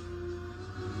 like,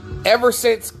 ever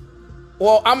since,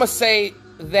 well, I'm gonna say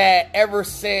that ever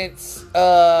since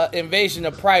Invasion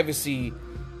of Privacy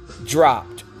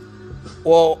dropped,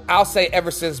 well, I'll say ever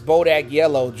since Bodak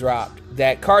Yellow dropped,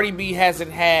 that Cardi B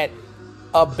hasn't had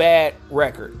a bad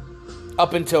record.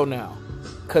 Up until now.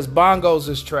 Because Bongos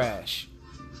is trash.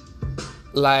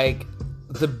 Like,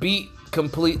 the beat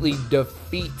completely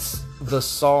defeats the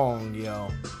song, yo.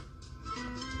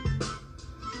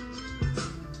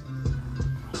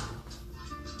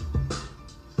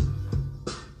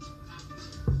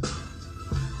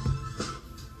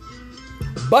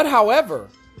 But however,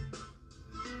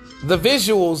 the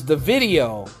visuals, the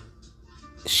video,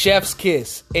 chef's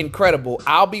kiss, incredible.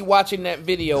 I'll be watching that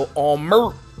video on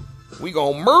Merp. We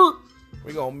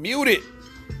gonna mute it.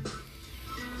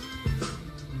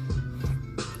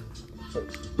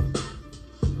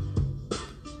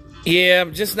 Yeah,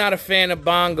 I'm just not a fan of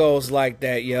Bongos like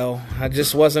that, yo. I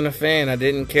just wasn't a fan. I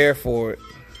didn't care for it.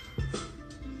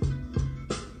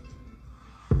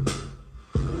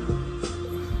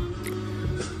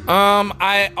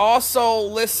 I also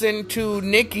listened to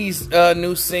Nicki's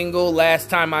new single, Last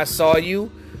Time I Saw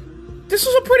You. This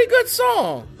was a pretty good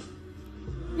song.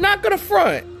 Not gonna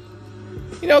front.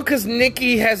 You know, because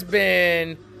Nicki has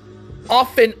been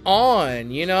off and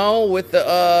on, you know, with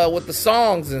the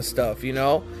songs and stuff, you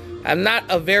know. I'm not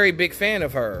a very big fan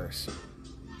of hers.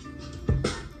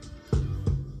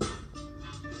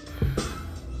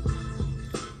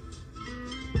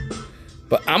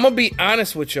 But I'm gonna be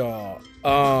honest with y'all.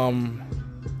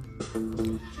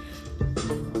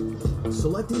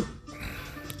 Selecting.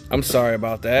 I'm sorry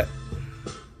about that.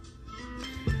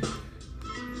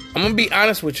 I'm gonna be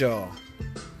honest with y'all.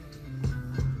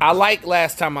 I like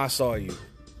Last Time I Saw You.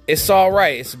 It's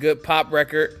alright. It's a good pop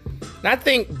record. And I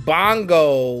think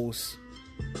Bongos,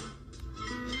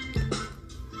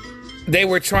 they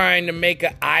were trying to make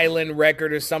an island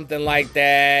record or something like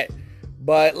that.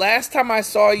 But Last Time I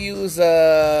Saw You is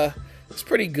it's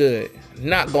pretty good.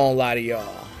 Not gonna lie to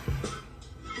y'all.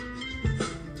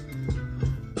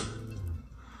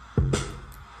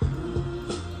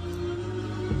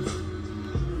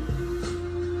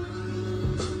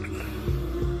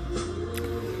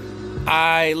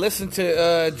 I listened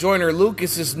to Joyner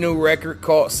Lucas's new record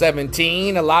called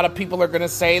 17. A lot of people are going to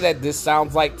say that this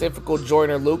sounds like typical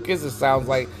Joyner Lucas. It sounds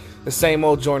like the same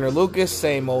old Joyner Lucas,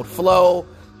 same old flow,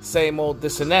 same old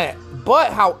this and that.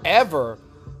 But, however,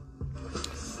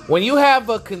 when you have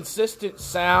a consistent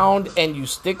sound and you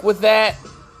stick with that,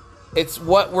 it's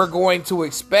what we're going to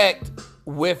expect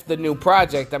with the new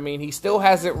project. I mean, he still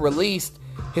hasn't released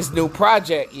his new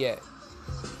project yet.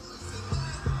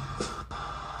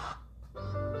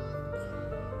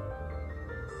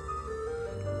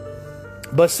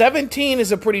 But 17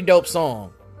 is a pretty dope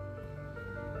song.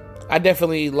 I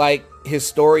definitely like his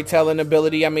storytelling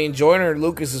ability. I mean, Joyner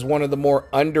Lucas is one of the more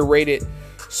underrated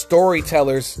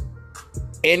storytellers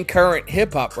in current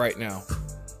hip-hop right now.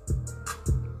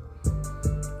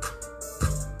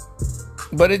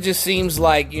 But it just seems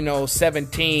like, you know,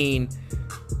 17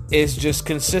 is just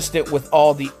consistent with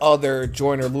all the other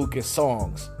Joyner Lucas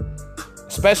songs.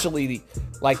 Especially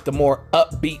like the more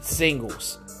upbeat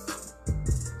singles.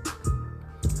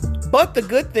 But the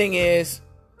good thing is,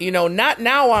 you know, Not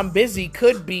Now I'm Busy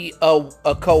could be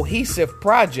a cohesive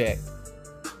project.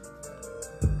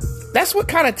 That's what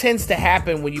kind of tends to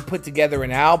happen when you put together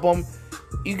an album.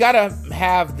 You gotta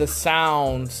have the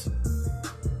sounds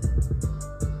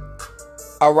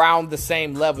around the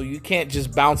same level. You can't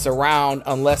just bounce around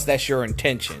unless that's your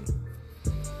intention.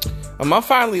 I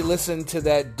finally listened to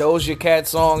that Doja Cat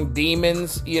song,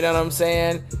 Demons, you know what I'm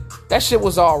saying? That shit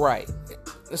was alright.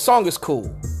 The song is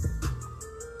cool.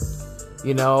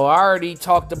 You know, I already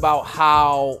talked about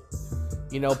how,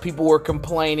 you know, people were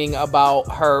complaining about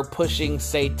her pushing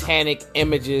satanic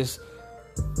images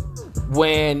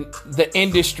when the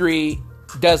industry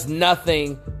does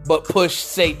nothing but push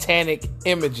satanic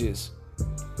images.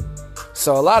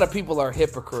 So a lot of people are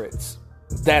hypocrites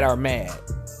that are mad.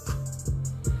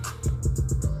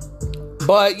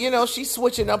 But, you know, she's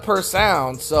switching up her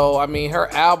sound. So, I mean,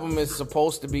 her album is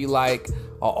supposed to be like an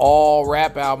all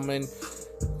rap album. And,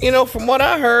 you know, from what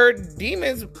I heard,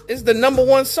 Demons is the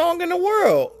 #1 song in the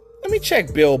world. Let me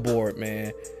check Billboard,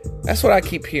 man. That's what I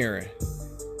keep hearing.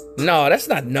 No, that's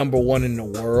not #1 in the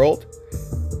world.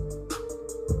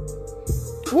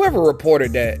 Whoever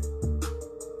reported that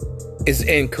is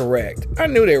incorrect. I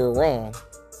knew they were wrong.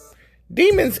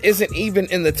 Demons isn't even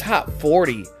in the top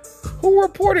 40. Who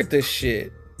reported this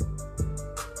shit?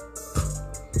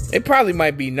 It probably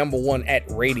might be #1 at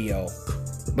radio.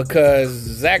 Because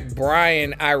Zach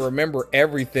Bryan, I Remember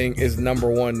Everything, is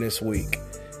 #1 this week.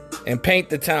 And Paint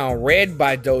the Town Red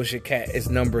by Doja Cat is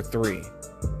 #3.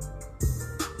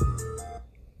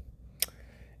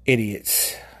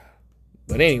 Idiots.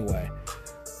 But anyway,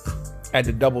 I had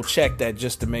to double check that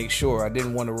just to make sure. I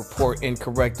didn't want to report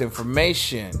incorrect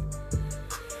information.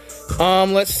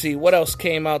 Let's see. What else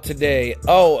came out today?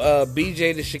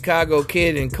 BJ the Chicago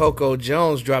Kid and Coco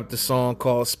Jones dropped a song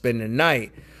called Spend the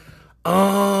Night.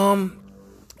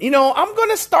 You know, I'm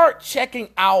gonna start checking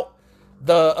out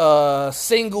the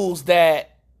singles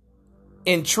that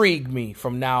intrigue me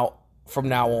from now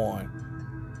on.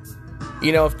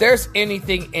 You know, if there's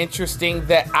anything interesting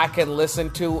that I can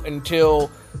listen to until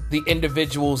the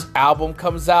individual's album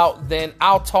comes out, then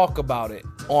I'll talk about it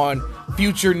on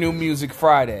future New Music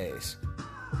Fridays.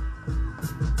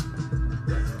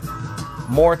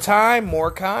 More time,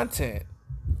 more content.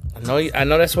 I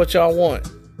know that's what y'all want.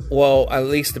 Well, at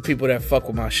least the people that fuck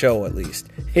with my show, at least.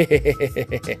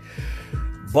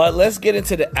 But let's get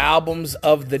into the albums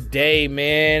of the day,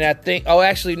 man. I think... Oh,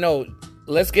 actually, no.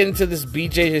 let's get into this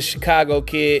BJ the Chicago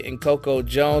Kid and Coco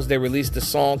Jones. They released a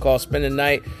song called Spend the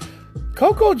Night.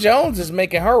 Coco Jones is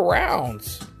making her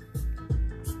rounds.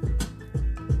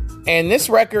 And this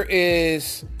record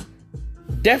is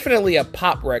definitely a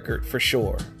pop record for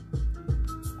sure.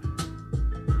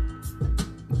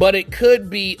 But it could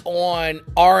be on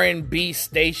R&B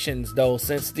stations though,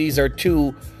 since these are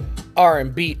two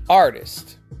R&B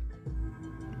artists.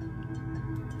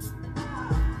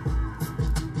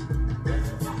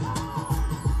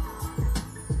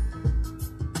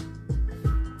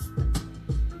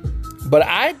 But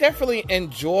I definitely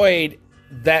enjoyed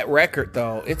that record,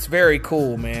 though. It's very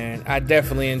cool, man. I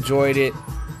definitely enjoyed it.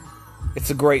 It's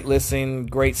a great listen,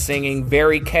 great singing,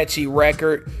 very catchy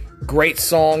record, great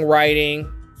songwriting.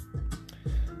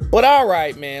 But all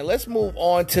right, man, let's move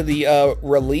on to the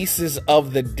releases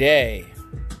of the day.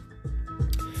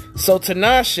 So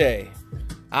Tinashe,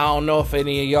 I don't know if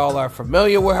any of y'all are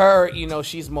familiar with her. You know,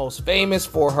 she's most famous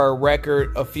for her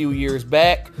record a few years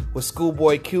back with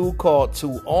Schoolboy Q called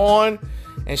 2 On,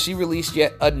 and she released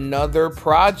yet another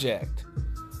project.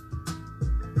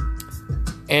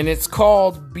 And it's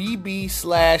called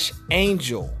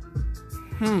BB/Angel.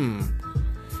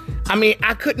 I mean,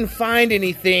 I couldn't find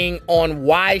anything on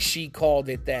why she called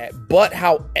it that, but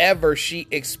however, she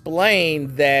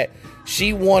explained that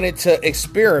she wanted to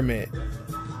experiment.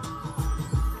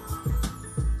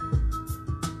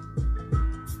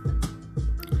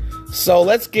 So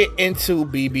let's get into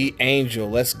BB Angel.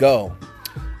 Let's go.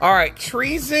 All right,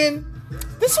 Treason.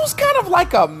 This was kind of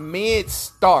like a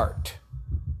mid-start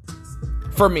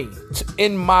for me,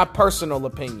 in my personal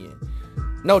opinion.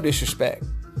 No disrespect.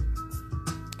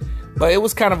 But it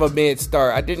was kind of a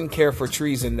mid-start. I didn't care for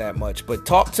Treason that much. But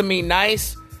Talk to Me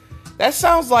Nice, that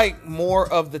sounds like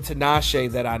more of the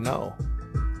Tinashe that I know.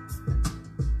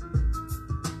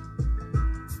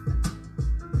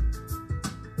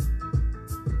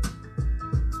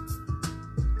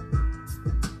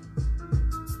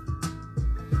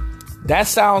 That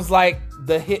sounds like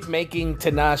the hit-making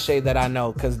Tinashe that I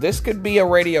know, because this could be a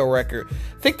radio record.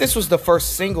 I think this was the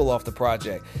first single off the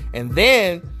project. And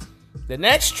then the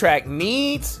next track,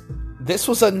 Needs, this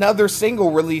was another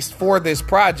single released for this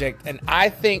project. And I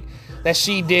think that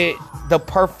she did the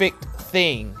perfect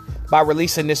thing by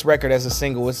releasing this record as a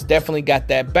single. It's definitely got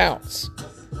that bounce.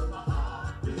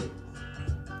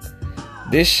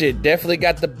 This shit definitely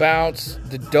got the bounce,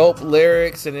 the dope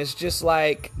lyrics, and it's just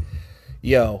like,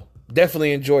 yo,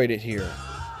 definitely enjoyed it here.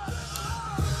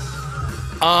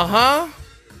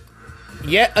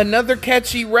 Yet another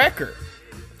catchy record.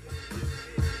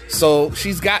 So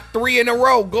she's got 3 in a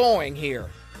row going here.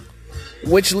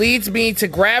 Which leads me to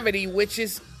Gravity, which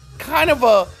is kind of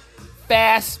a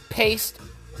fast-paced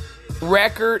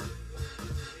record.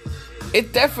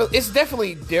 It's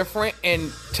definitely different, and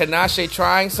Tinashe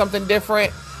trying something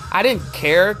different. I didn't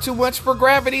care too much for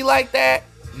Gravity like that.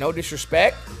 No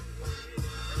disrespect.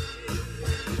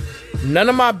 None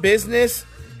of My Business,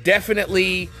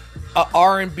 definitely a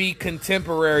R&B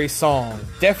contemporary song.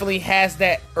 Definitely has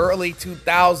that early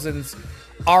 2000s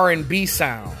R&B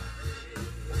sound.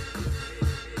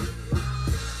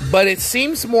 But it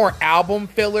seems more album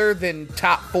filler than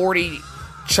top 40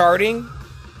 charting.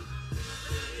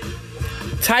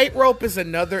 Tightrope is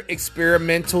another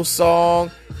experimental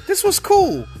song. This was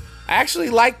cool. I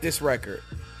actually liked this record.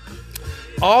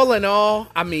 All in all,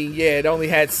 I mean, yeah, it only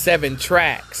had 7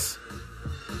 tracks.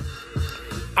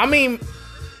 I mean,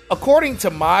 according to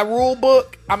my rule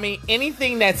book, I mean,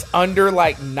 anything that's under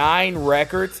like 9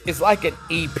 records is like an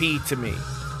EP to me.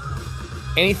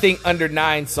 Anything under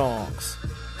 9 songs.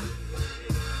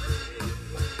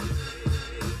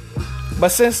 But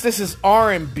since this is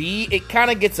R&B, it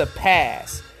kind of gets a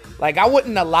pass. Like, I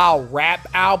wouldn't allow rap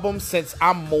albums since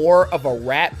I'm more of a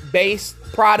rap-based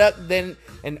product than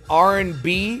an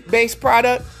R&B-based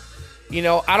product. You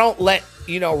know, I don't let,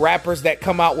 rappers that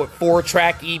come out with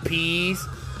 4-track EPs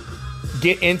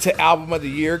get into Album of the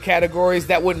Year categories.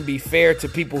 That wouldn't be fair to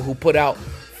people who put out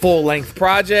full-length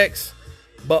projects.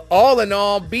 But all in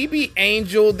all, BB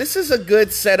Angel, this is a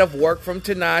good set of work from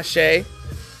Tinashe.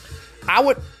 I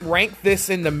would rank this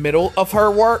in the middle of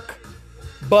her work.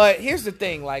 But here's the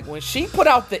thing, like when she put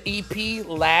out the EP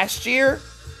last year,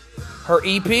 her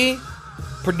EP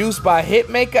produced by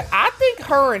Hitmaker, I think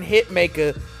her and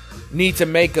Hitmaker need to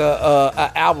make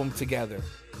a album together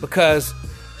because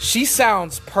she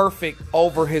sounds perfect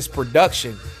over his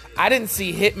production. I didn't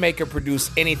see Hitmaker produce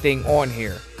anything on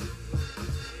here.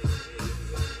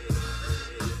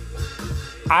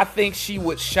 I think she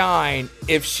would shine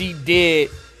if she did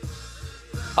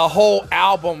a whole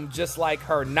album just like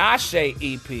her Nashe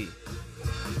EP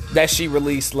that she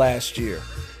released last year.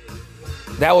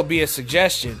 That would be a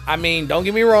suggestion. I mean, don't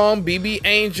get me wrong, BB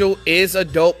Angel is a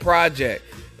dope project.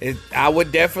 I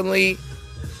would definitely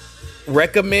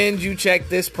recommend you check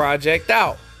this project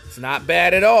out. It's not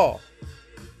bad at all.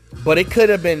 But it could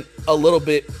have been a little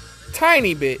bit,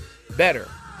 tiny bit better.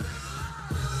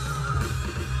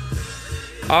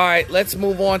 All right, let's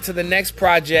move on to the next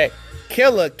project.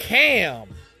 Killer Cam.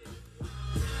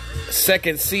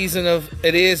 Second season of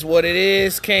It Is What It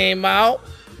Is came out.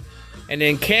 And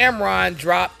then Cameron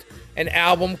dropped an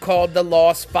album called The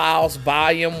Lost Files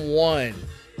Volume 1.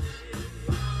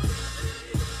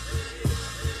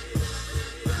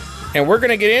 And we're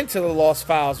going to get into The Lost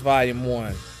Files Volume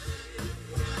 1.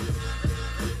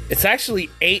 It's actually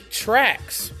 8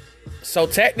 tracks. So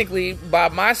technically, by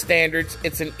my standards,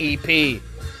 it's an EP.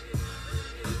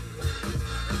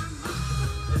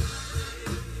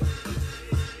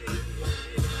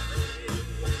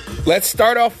 Let's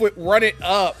start off with Run It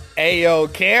Up.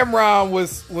 Ayo, Cameron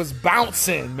was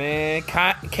bouncing, man.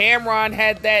 Cameron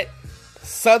had that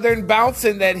southern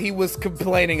bouncing that he was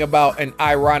complaining about, and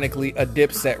ironically, a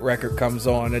Dipset record comes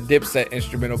on. A Dipset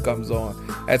instrumental comes on.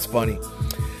 That's funny.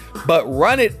 But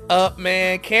Run It Up,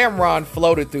 man, Cameron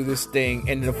floated through this thing,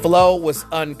 and the flow was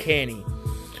uncanny.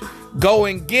 Go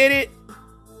and Get It.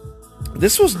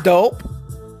 This was dope.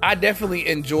 I definitely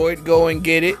enjoyed Go and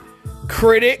Get It.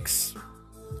 Critics.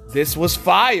 This was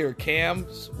fire.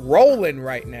 Cam's rolling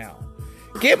right now.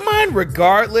 Get Mine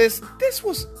Regardless. This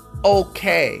was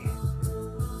okay.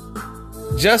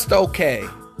 Just okay.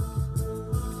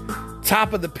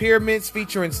 Top of the Pyramids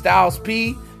featuring Styles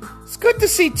P. It's good to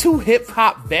see 2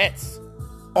 hip-hop vets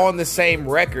on the same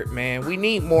record, man. We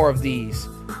need more of these.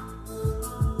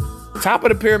 Top of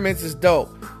the Pyramids is dope.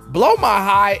 Blow My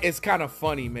High is kind of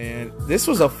funny, man. This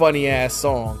was a funny-ass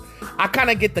song. I kind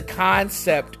of get the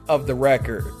concept of the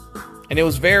record. And it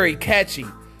was very catchy.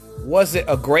 Was it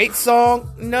a great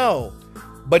song? No.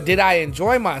 But did I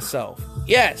enjoy myself?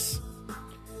 Yes.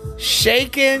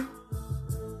 Shakin'.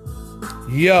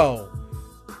 Yo.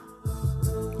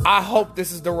 I hope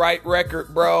this is the right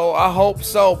record, bro. I hope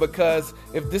so, because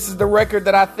if this is the record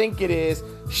that I think it is,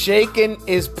 Shakin'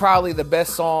 is probably the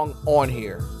best song on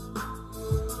here.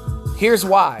 Here's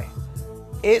why.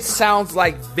 It sounds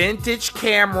like vintage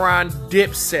Cameron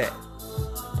Dipset.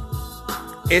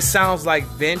 It sounds like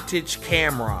vintage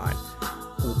Cameron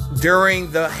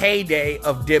during the heyday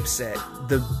of Dipset.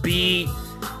 The beat,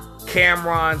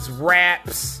 Cameron's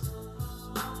raps.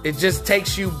 It just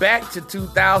takes you back to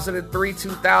 2003,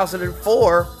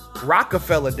 2004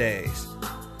 Rockefeller days.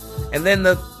 And then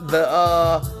the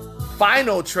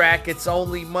final track, It's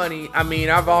Only Money. I mean,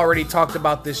 I've already talked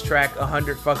about this track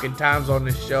 100 fucking times on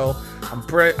this show.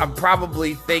 I'm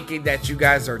probably thinking that you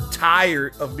guys are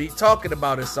tired of me talking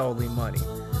about It's Only Money.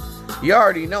 You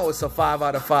already know it's a 5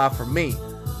 out of 5 for me.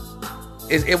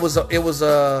 It was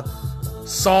a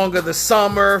song of the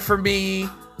summer for me.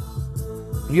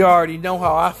 You already know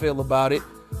how I feel about it.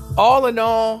 All in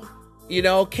all, you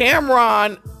know,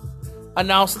 Cameron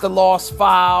announced the Lost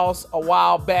Files a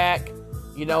while back.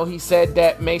 You know, he said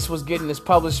that Mace was getting his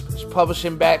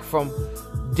publishing back from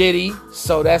Diddy,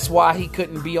 so that's why he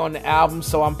couldn't be on the album.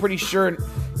 So I'm pretty sure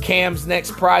Cam's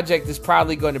next project is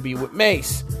probably going to be with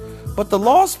Mace. But the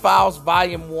Lost Files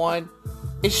Volume 1,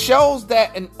 it shows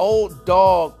that an old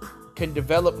dog can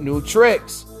develop new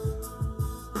tricks.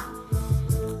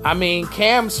 I mean,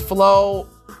 Cam's flow,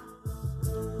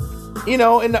 you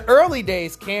know, in the early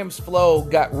days, Cam's flow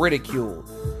got ridiculed.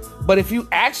 But if you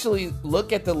actually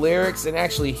look at the lyrics and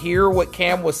actually hear what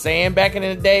Cam was saying back in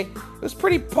the day, it was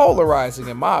pretty polarizing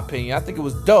in my opinion. I think it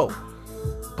was dope.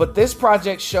 But this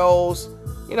project shows,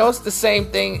 you know, it's the same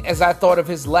thing as I thought of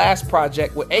his last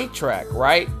project with 8-Track,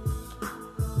 right?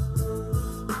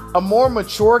 A more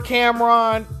mature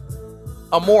Cameron,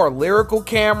 a more lyrical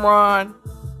Cameron.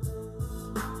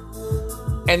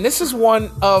 And this is one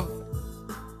of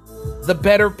the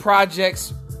better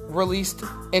projects released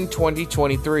in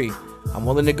 2023. I'm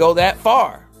willing to go that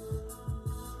far.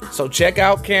 So check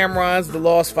out Cameron's The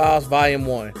Lost Files Volume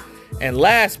 1. And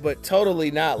last but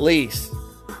totally not least,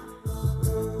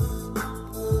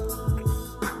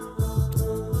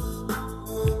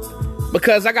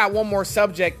 because I got one more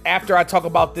subject after I talk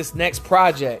about this next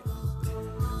project.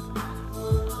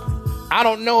 I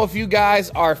don't know if you guys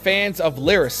are fans of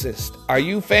lyricists. Are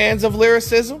you fans of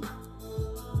lyricism?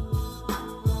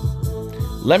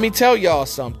 Let me tell y'all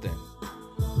something.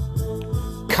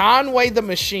 Conway the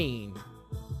Machine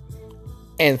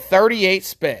and 38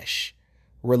 Special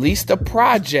released a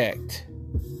project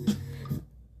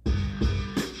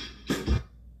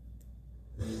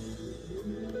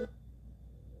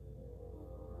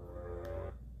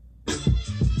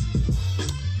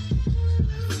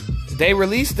They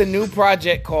released a new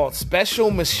project called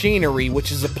Special Machinery,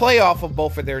 which is a playoff of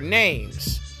both of their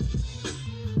names.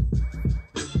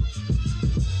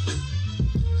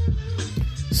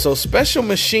 So Special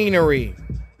Machinery.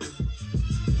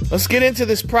 Let's get into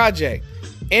this project.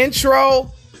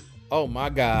 Intro. Oh my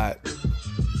God.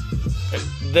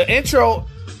 The intro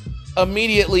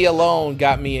immediately alone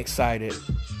got me excited.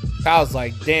 I was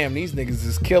like, damn, these niggas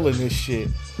is killing this shit.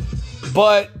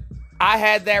 But I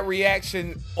had that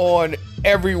reaction on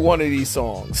every one of these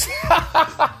songs.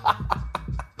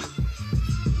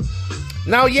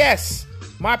 Now, yes,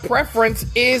 my preference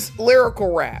is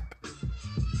lyrical rap.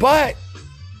 But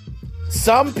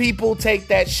some people take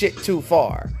that shit too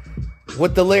far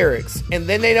with the lyrics. And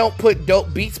then they don't put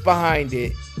dope beats behind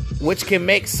it, which can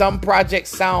make some projects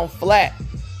sound flat.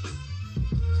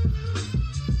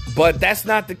 But that's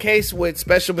not the case with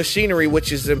Special Machinery,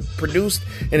 which is produced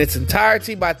in its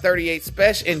entirety by 38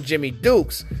 Spesh and Jimmy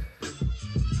Dukes.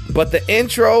 But the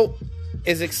intro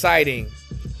is exciting.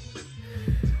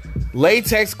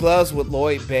 Latex Gloves with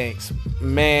Lloyd Banks.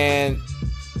 Man,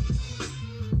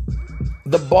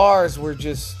 the bars were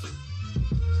just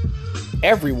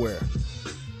everywhere.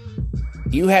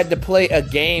 You had to play a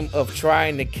game of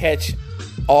trying to catch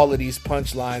all of these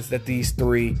punchlines that these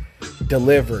three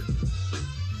delivered.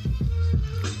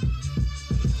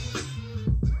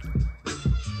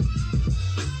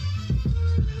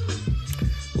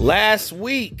 Last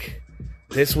week,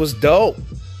 this was dope.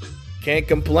 Can't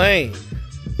complain.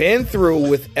 Been Through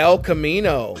with El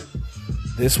Camino.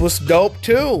 This was dope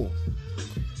too.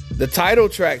 The title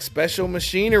track, Special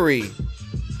Machinery.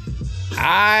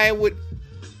 I would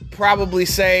probably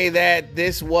say that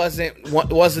this wasn't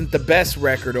the best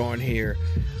record on here,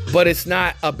 but it's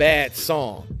not a bad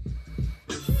song.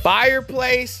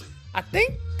 Fireplace, I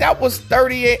think that was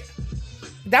 38.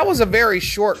 That was a very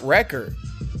short record.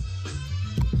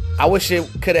 I wish it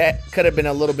could have been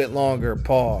a little bit longer.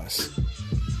 Pause.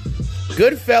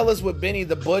 Goodfellas with Benny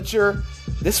the Butcher.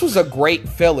 This was a great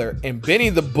filler, and Benny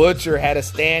the Butcher had a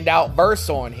standout verse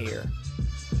on here.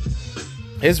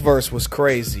 His verse was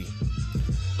crazy.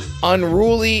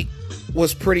 Unruly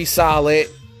was pretty solid.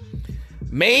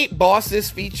 Made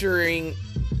Bosses featuring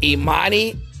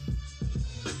Imani.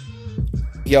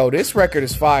 Yo, this record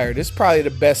is fire. This is probably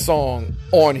the best song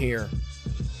on here.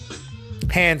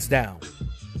 Hands down.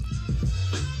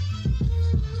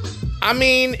 I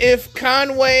mean, if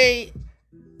Conway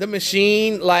the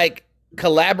Machine like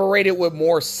collaborated with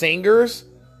more singers,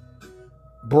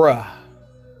 bruh,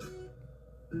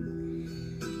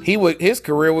 his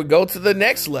career would go to the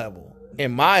next level,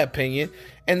 in my opinion.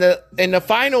 And the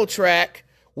final track,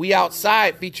 We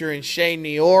Outside, featuring Shay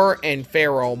Nior and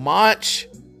Pharoah Monch.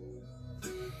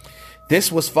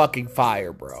 This was fucking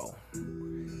fire, bro.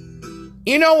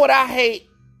 You know what I hate?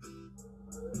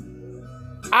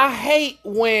 I hate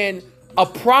when a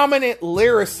prominent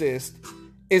lyricist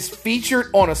is featured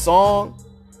on a song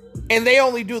and they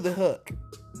only do the hook.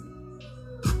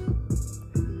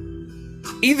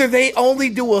 Either they only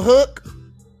do a hook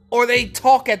or they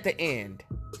talk at the end.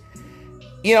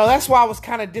 You know, that's why I was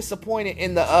kind of disappointed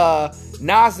in the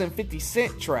Nas and 50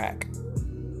 Cent track.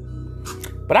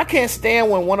 But I can't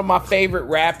stand when one of my favorite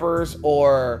rappers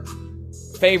or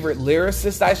favorite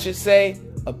lyricists, I should say,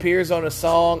 appears on a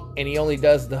song and he only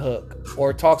does the hook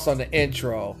or talks on the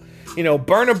intro. You know,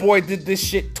 Burna Boy did this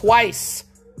shit twice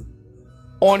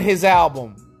on his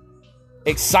album,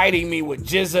 exciting me with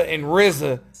Jizza and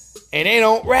RZA, and they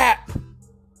don't rap.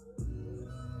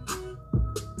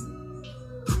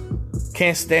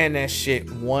 Can't stand that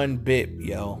shit one bit,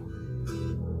 yo.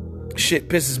 Shit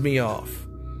pisses me off.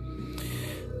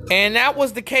 And that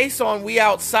was the case on We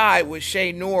Outside with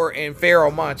Shay Noor and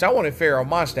Pharoah Monch. I wanted Pharoah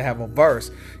Monch to have a verse.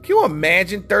 Can you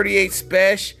imagine 38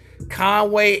 Spesh,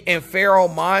 Conway, and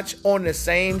Pharoah Monch on the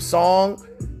same song?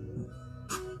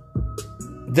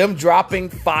 Them dropping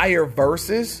fire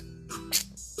verses?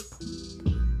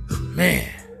 Man.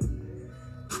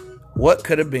 What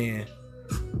could have been?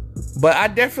 But I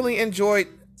definitely enjoyed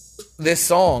this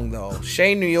song, though.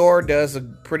 Shay Noor does a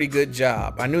pretty good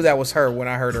job. I knew that was her when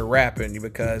I heard her rapping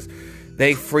because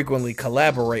they frequently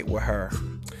collaborate with her.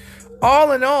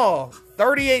 All in all,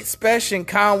 38 Spesh and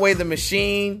Conway the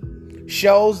Machine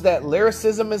shows that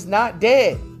lyricism is not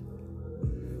dead.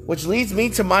 Which leads me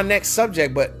to my next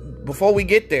subject. But before we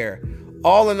get there,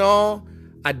 all in all,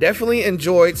 I definitely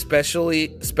enjoyed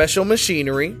Special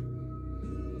Machinery.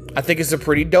 I think it's a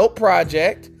pretty dope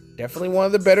project. Definitely one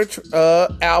of the better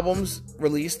albums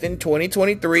released in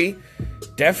 2023.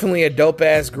 Definitely a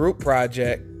dope-ass group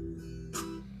project.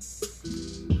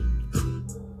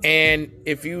 And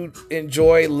if you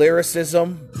enjoy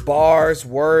lyricism, bars,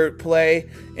 wordplay,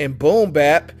 and boom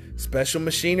bap, Special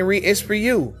Machinery is for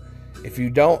you. If you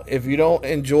don't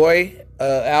enjoy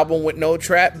an album with no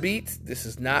trap beats, this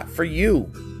is not for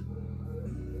you.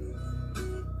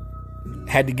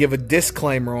 Had to give a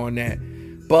disclaimer on that.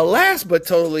 But last but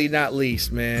totally not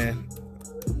least, man,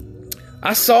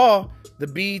 I saw the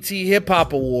BET Hip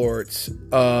Hop Awards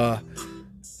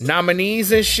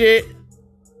nominees and shit,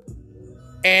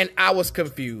 and I was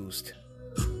confused.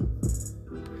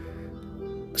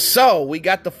 So we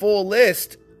got the full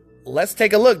list. Let's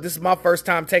take a look. This is my first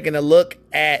time taking a look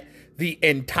at the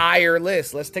entire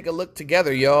list. Let's take a look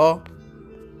together, y'all.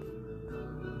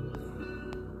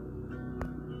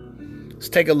 Let's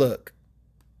take a look.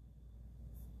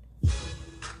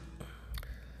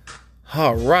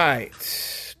 All right.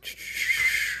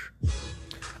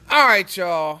 All right,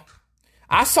 y'all.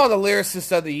 I saw the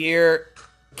Lyricist of the Year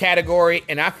category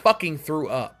and I fucking threw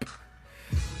up.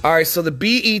 All right, so the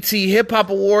BET Hip Hop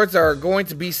Awards are going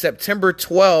to be September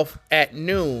 12th at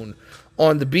noon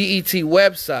on the BET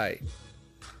website.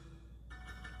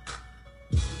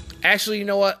 Actually, you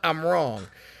know what? I'm wrong.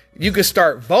 You can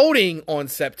start voting on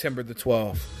September the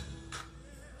 12th.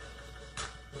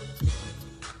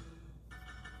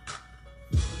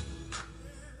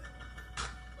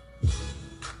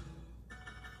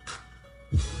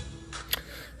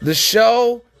 The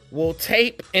show will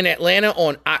tape in Atlanta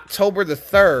on October the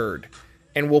 3rd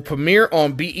and will premiere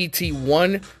on BET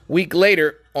 1 week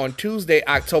later on Tuesday,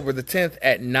 October the 10th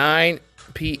at 9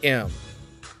 p.m.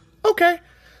 Okay,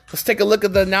 let's take a look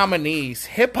at the nominees.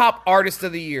 Hip Hop Artist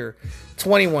of the Year: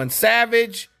 21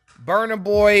 Savage, Burna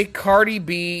Boy, Cardi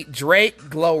B, Drake,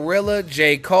 Glorilla,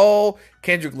 J. Cole,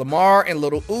 Kendrick Lamar, and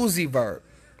Lil Uzi Vert.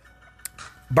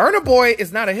 Burna Boy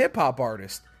is not a hip hop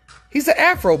artist. He's an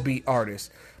Afrobeat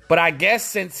artist. But I guess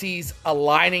since he's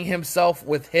aligning himself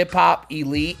with hip hop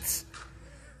elites,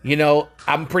 you know,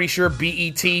 I'm pretty sure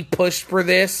BET pushed for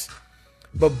this.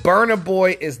 But Burna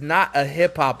Boy is not a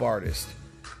hip hop artist.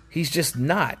 He's just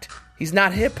not. He's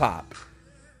not hip hop.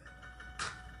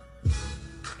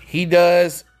 He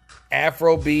does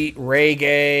Afrobeat,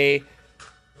 reggae,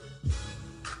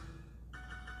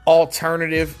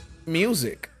 alternative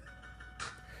music.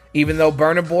 Even though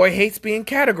Burna Boy hates being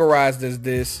categorized as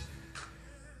this,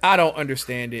 I don't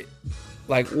understand it.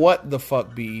 Like, what the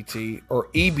fuck, BET? Or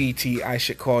EBT, I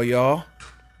should call y'all.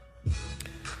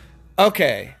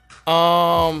 Okay.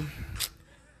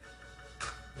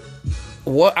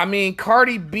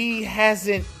 Cardi B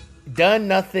hasn't done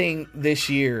nothing this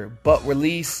year but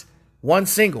release one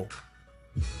single.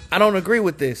 I don't agree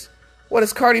with this. What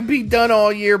has Cardi B done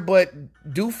all year but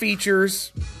do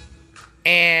features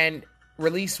and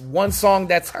release one song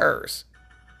that's hers?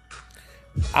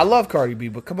 I love Cardi B,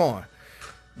 but come on.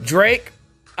 Drake,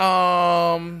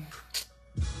 all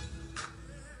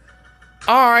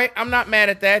right, I'm not mad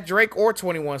at that. Drake or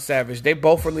 21 Savage, they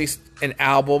both released an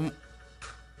album.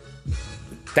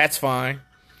 That's fine.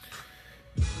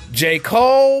 J.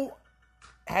 Cole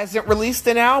hasn't released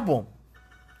an album.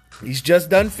 He's just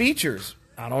done features.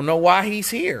 I don't know why he's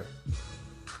here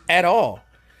at all.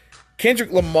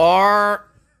 Kendrick Lamar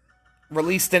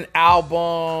released an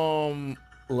album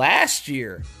last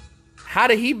year. How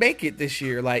did he make it this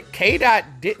year? Like,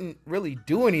 K-Dot didn't really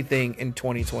do anything in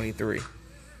 2023.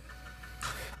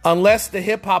 Unless the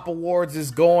Hip Hop Awards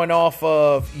is going off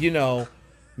of, you know,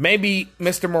 maybe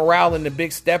Mr. Morale and the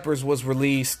Big Steppers was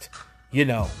released, you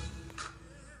know,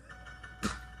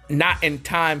 not in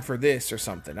time for this or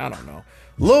something. I don't know.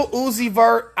 Lil Uzi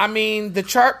Vert, I mean, the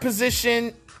chart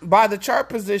position,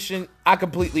 I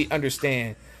completely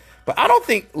understand. But I don't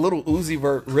think Lil Uzi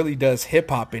Vert really does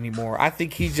hip-hop anymore. I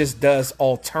think he just does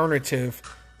alternative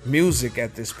music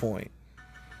at this point.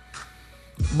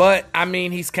 But, I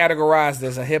mean, he's categorized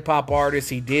as a hip-hop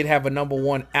artist. He did have a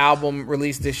 #1 album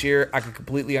released this year. I can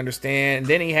completely understand. And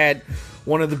then he had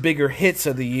one of the bigger hits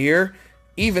of the year.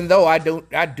 Even though I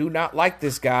do not like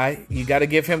this guy. You got to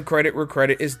give him credit where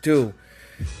credit is due.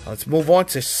 Let's move on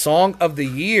to Song of the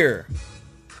Year.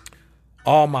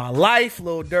 All My Life,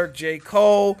 Lil Durk, J.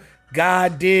 Cole,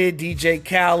 God Did, DJ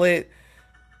Khaled,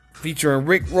 featuring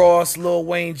Rick Ross, Lil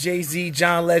Wayne, Jay-Z,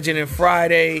 John Legend, and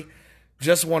Friday.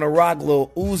 Just Wanna Rock,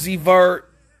 Lil Uzi Vert.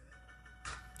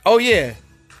 Oh yeah,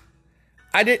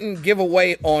 I didn't give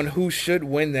away on who should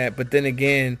win that, but then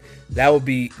again, that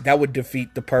would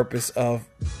defeat the purpose of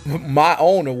my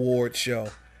own award show.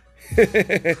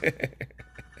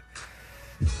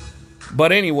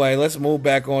 But anyway, let's move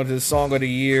back on to the Song of the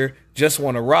Year. Just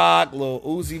Wanna Rock, Lil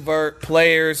Uzi Vert,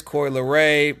 Players, Coi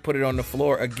Leray, Put It on the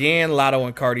Floor Again, Lotto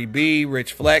and Cardi B,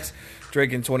 Rich Flex,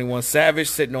 Drake and 21 Savage,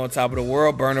 Sitting on Top of the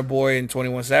World, Burna Boy and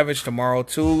 21 Savage, Tomorrow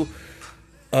 2,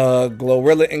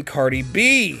 Glorilla and Cardi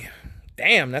B.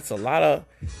 Damn, that's a lot of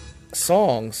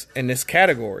songs in this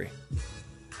category.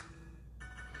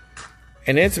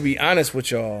 And then to be honest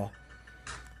with y'all,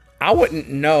 I wouldn't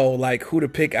know like who to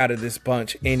pick out of this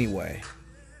bunch anyway.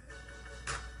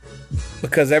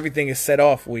 Because everything is set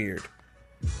off weird.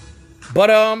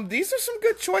 But these are some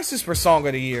good choices for Song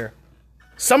of the Year.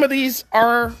 Some of these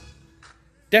are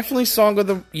definitely Song of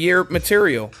the Year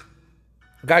material.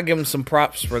 Gotta give them some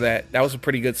props for that. That was a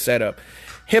pretty good setup.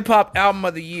 Hip Hop Album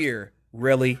of the Year.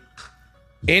 Really?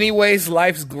 Anyways,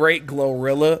 Life's Great,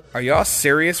 Glorilla. Are y'all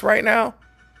serious right now?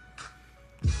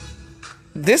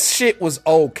 This shit was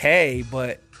okay,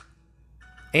 but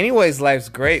Anyways, Life's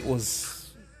Great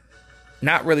was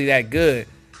not really that good.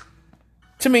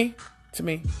 To me.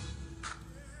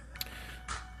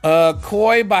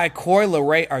 Koi by Coi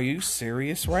Leray. Are you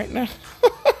serious right now?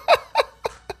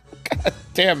 God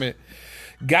damn it.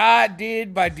 God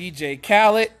Did by DJ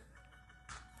Khaled.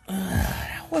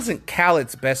 That wasn't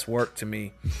Khaled's best work to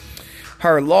me.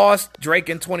 Her Lost, Drake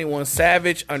and 21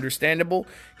 Savage, understandable.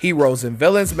 Heroes and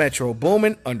Villains, Metro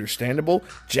Boomin, understandable.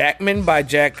 Jackman by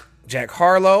Jack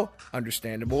Harlow,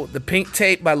 understandable. The Pink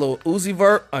Tape by Lil Uzi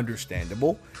Vert,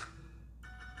 understandable.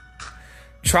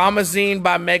 Traumazine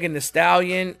by Megan Thee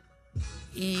Stallion.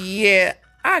 Yeah,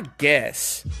 I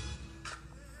guess.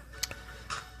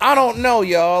 I don't know,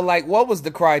 y'all. Like, what was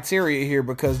the criteria here?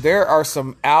 Because there are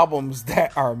some albums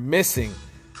that are missing.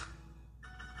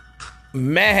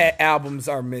 Mad albums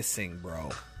are missing, bro.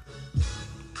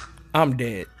 I'm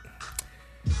dead.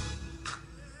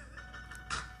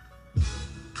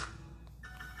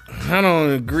 I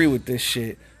don't agree with this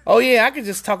shit. Oh, yeah, I could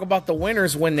just talk about the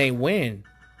winners when they win.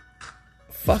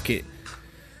 Fuck it.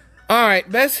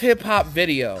 Alright, best hip-hop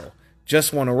video.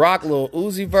 Just Wanna Rock, Lil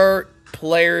Uzi Vert.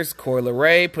 Players, Coi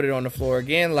Leray, Put It On The Floor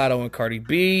Again, Lotto and Cardi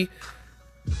B.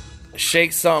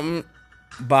 Shake Something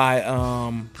by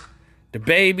The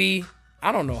Baby.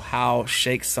 I don't know how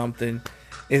Shake Something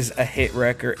is a hit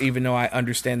record, even though I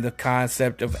understand the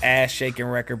concept of ass shaking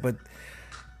record, but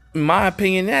in my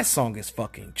opinion, that song is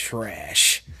fucking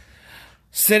trash.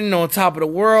 Sitting on Top of the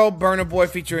World, Burna Boy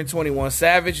featuring 21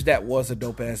 Savage. That was a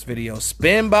dope ass video.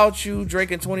 Spin About You,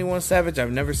 Drake and 21 Savage.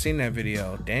 I've never seen that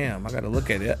video. Damn, I gotta look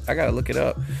at it. I gotta look it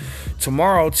up.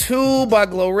 Tomorrow 2 by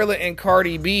Glorilla and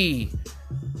Cardi B.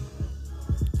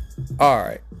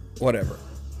 Alright, whatever.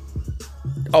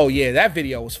 Oh yeah, that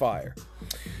video was fire.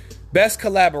 Best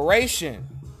collaboration.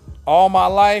 All My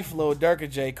Life, Lil Durk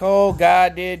and J. Cole.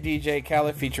 God Did, DJ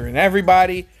Khaled featuring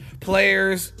everybody.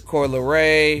 Players, Coi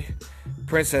Leray,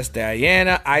 Princess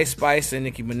Diana, Ice Spice, and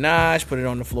Nicki Minaj. Put It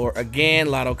On The Floor Again.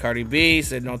 Lotto, Cardi B,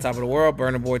 Sitting on Top of the World.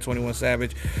 Burna Boy, 21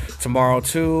 Savage. Tomorrow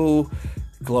 2,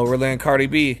 Glorilla and Cardi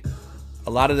B. A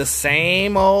lot of the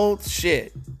same old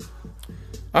shit.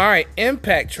 Alright,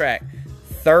 Impact track.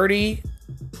 30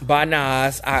 by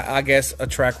Nas. I guess a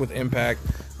track with impact.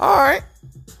 Alright.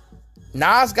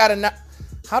 Nas got a...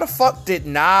 How the fuck did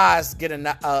Nas get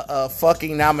a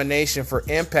fucking nomination for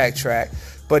impact track,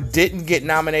 but didn't get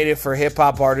nominated for Hip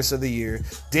Hop Artist of the Year?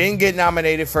 Didn't get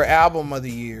nominated for Album of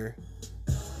the Year?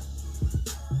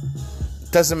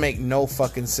 Doesn't make no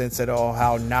fucking sense at all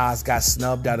how Nas got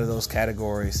snubbed out of those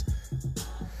categories.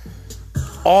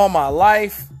 All My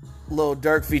Life, Lil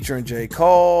Durk featuring J.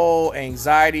 Cole.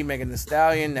 Anxiety, Megan Thee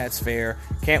Stallion. That's fair.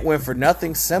 Can't Win for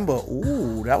Nothing, Simba.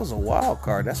 Ooh, that was a wild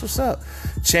card. That's what's up.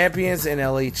 Champions,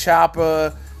 NLE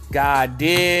Choppa. God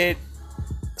Did.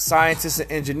 Scientists and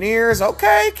Engineers.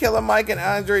 Okay. Killer Mike and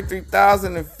Andre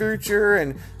 3000 and Future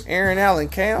and Aaron Allen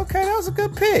Kane. Okay, that was a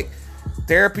good pick.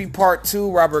 Therapy Part 2,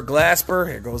 Robert Glasper.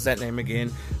 Here goes that name again.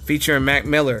 Featuring Mac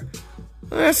Miller.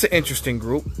 That's an interesting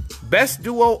group. Best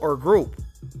duo or group.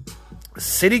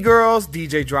 City Girls,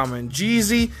 DJ Drama and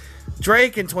Jeezy,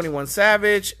 Drake and 21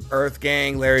 Savage, Earth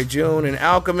Gang, Larry June and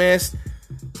Alchemist,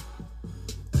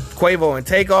 Quavo and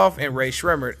Takeoff, and Ray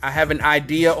Shremmerd. I have an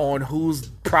idea on who's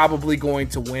probably going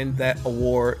to win that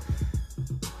award.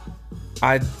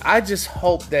 I just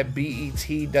hope that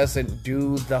BET doesn't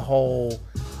do the whole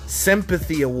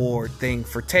sympathy award thing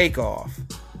for Takeoff,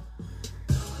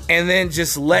 and then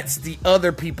just lets the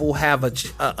other people have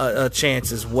a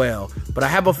chance as well. But I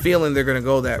have a feeling they're going to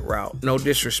go that route. No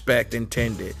disrespect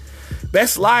intended.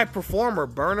 Best Live Performer,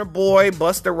 Burna Boy,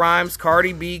 Busta Rhymes,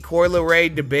 Cardi B, Coi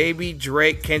Leray, DaBaby,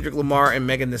 Drake, Kendrick Lamar, and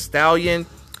Megan Thee Stallion.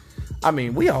 I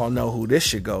mean, we all know who this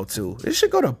should go to. This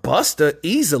should go to Busta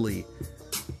easily.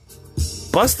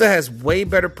 Busta has way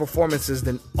better performances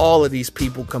than all of these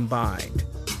people combined.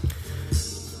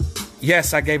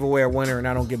 Yes, I gave away a winner and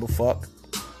I don't give a fuck.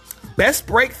 Best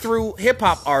Breakthrough Hip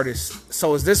Hop Artist.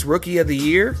 So is this Rookie of the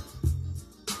Year?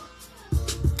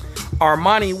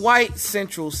 Armani White,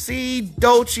 Central C,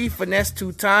 Dolce, Finesse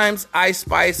 2 Times, Ice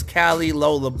Spice, Cali,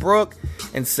 Lola Brooke,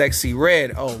 and Sexy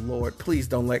Red. Oh, Lord, please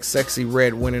don't let Sexy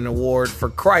Red win an award.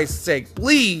 For Christ's sake,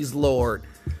 please, Lord.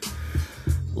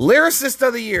 Lyricist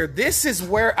of the Year. This is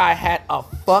where I had a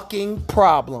fucking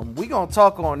problem. We're going to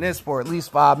talk on this for at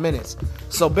least 5 minutes.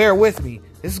 So bear with me.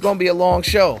 This is going to be a long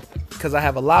show because I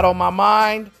have a lot on my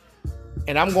mind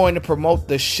and I'm going to promote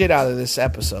the shit out of this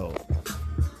episode.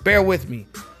 Bear with me.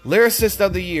 Lyricist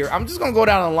of the Year. I'm just going to go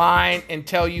down the line and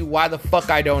tell you why the fuck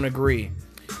I don't agree.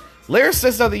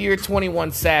 Lyricist of the Year,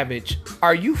 21 Savage.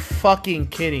 Are you fucking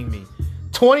kidding me?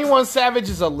 21 Savage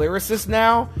is a lyricist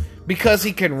now because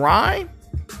he can rhyme?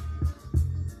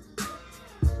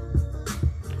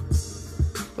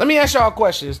 Let me ask y'all a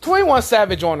question. Is 21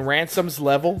 Savage on Ransom's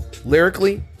level,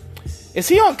 lyrically? Is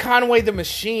he on Conway the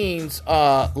Machine's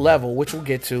level, which we'll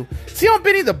get to? Is he on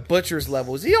Benny the Butcher's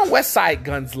level? Is he on West Side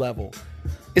Gun's level?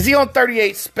 Is he on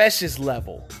 38 Special's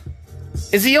level?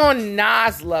 Is he on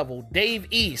Nas level? Dave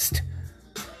East?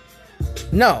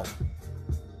 No.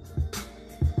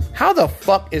 How the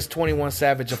fuck is 21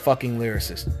 Savage a fucking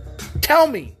lyricist? Tell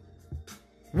me.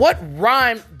 What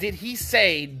rhyme did he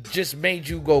say just made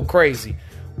you go crazy?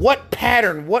 What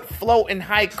pattern, what flow and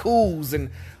haikus and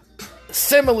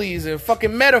similes and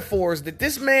fucking metaphors did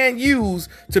this man use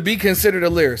to be considered a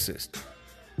lyricist?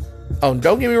 Oh,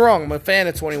 don't get me wrong, I'm a fan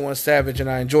of 21 Savage and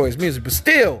I enjoy his music, but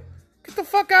still, get the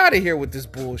fuck out of here with this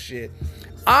bullshit.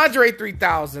 Andre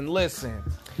 3000, listen.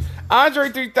 Andre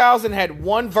 3000 had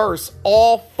one verse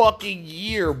all fucking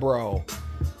year, bro.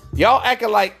 Y'all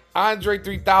acting like Andre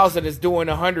 3000 is doing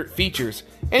 100 features,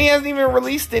 and he hasn't even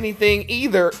released anything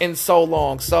either in so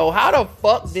long. So how the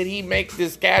fuck did he make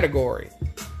this category?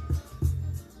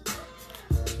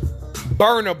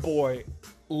 Burna Boy,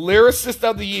 Lyricist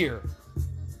of the Year.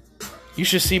 You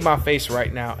should see my face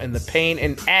right now and the pain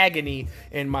and agony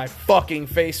in my fucking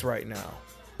face right now.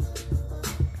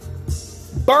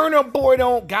 Burna Boy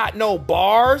don't got no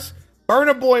bars.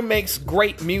 Burna Boy makes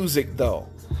great music though.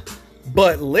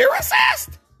 But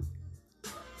lyricist?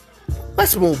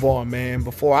 Let's move on, man,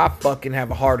 before I fucking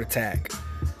have a heart attack.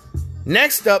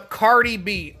 Next up, Cardi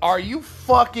B. Are you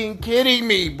fucking kidding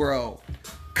me, bro?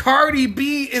 Cardi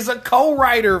B is a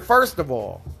co-writer, first of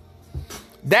all.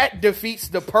 That defeats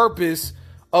the purpose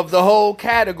of the whole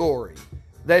category.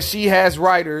 That she has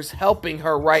writers helping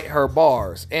her write her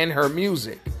bars and her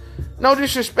music. No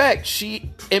disrespect,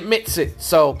 she admits it.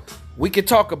 So we can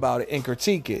talk about it and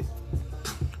critique it.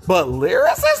 But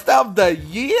lyricist of the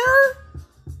year?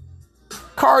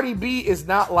 Cardi B is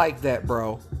not like that,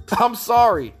 bro. I'm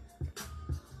sorry.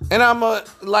 And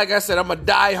like I said, I'm a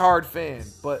diehard fan,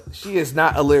 but she is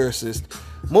not a lyricist.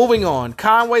 Moving on.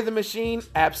 Conway the Machine?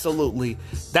 Absolutely.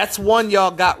 That's one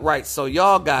y'all got right. So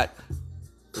y'all got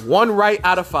 1 right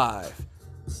out of 5.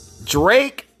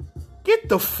 Drake? Get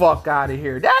the fuck out of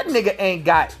here. That nigga ain't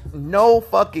got no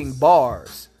fucking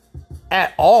bars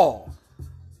at all.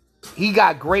 He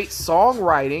got great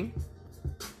songwriting.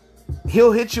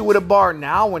 He'll hit you with a bar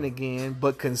now and again,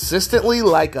 but consistently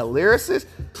like a lyricist,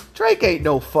 Drake ain't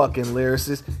no fucking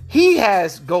lyricist. He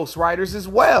has ghostwriters as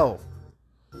well.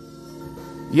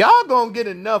 Y'all gonna get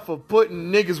enough of putting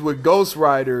niggas with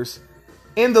ghostwriters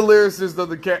in the lyricist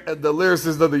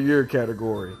of the year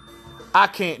category. I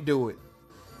can't do it.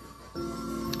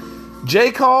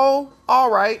 J. Cole,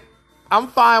 alright. I'm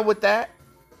fine with that.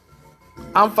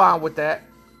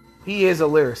 He is a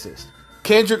lyricist.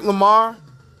 Kendrick Lamar,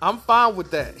 I'm fine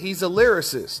with that. He's a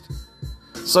lyricist.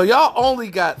 So y'all only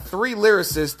got 3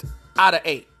 lyricists out of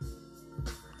 8.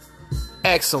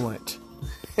 Excellent.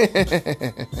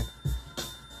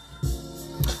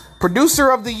 Producer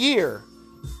of the year.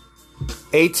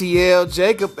 ATL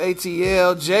Jacob,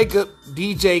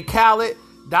 DJ Khaled,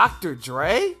 Dr.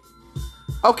 Dre.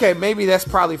 Okay, maybe that's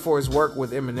probably for his work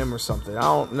with Eminem or something. I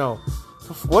don't know.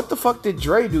 What the fuck did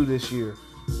Dre do this year?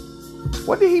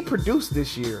 What did he produce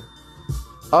this year?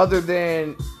 Other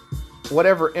than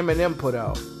whatever Eminem put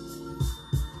out.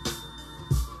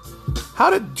 How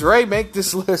did Dre make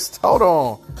this list? Hold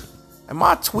on. Am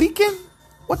I tweaking?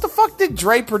 What the fuck did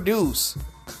Dre produce?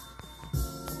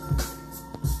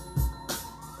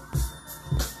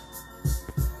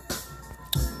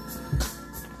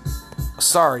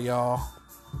 Sorry, y'all.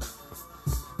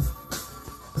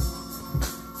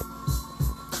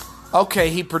 Okay,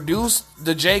 he produced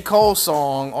the J. Cole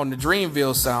song on the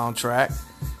Dreamville soundtrack.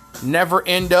 Never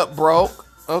End Up Broke.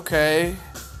 Okay,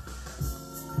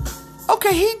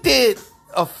 he did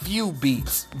a few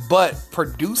beats, but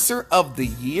producer of the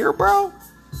year, bro?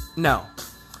 No.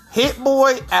 Hit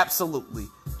Boy? Absolutely.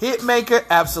 Hitmaker?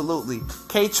 Absolutely.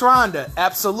 K-Tronda?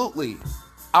 Absolutely.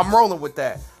 I'm rolling with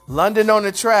that. London on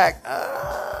the Track.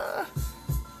 I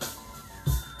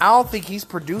don't think he's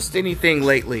produced anything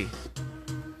lately.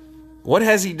 What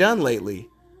has he done lately?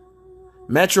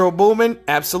 Metro Boomin?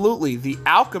 Absolutely. The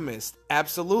Alchemist?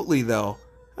 Absolutely, though.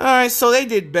 Alright, so they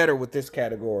did better with this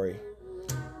category.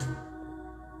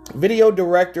 Video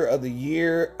Director of the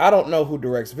Year. I don't know who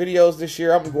directs videos this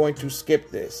year. I'm going to skip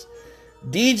this.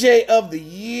 DJ of the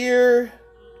Year.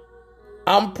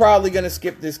 I'm probably going to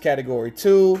skip this category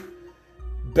too.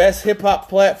 Best Hip Hop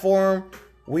Platform.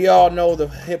 We all know the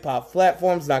hip hop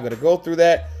platform's not going to go through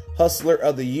that. Hustler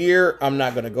of the Year. I'm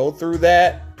not going to go through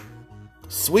that.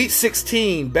 Sweet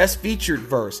 16. Best Featured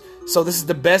Verse. So this is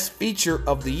the best feature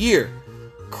of the year.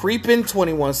 Creepin'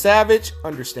 21 Savage.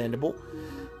 Understandable.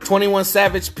 21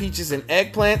 Savage, Peaches and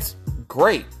Eggplants.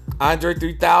 Great. Andre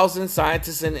 3000,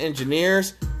 Scientists and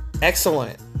Engineers.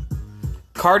 Excellent.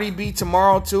 Cardi B,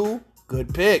 Tomorrow 2.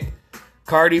 Good pick.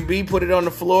 Cardi B, Put It on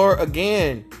the Floor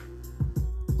again.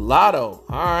 Lotto.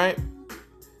 Alright.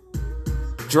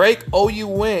 Drake, Oh You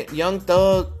Went. Young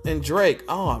Thug and Drake.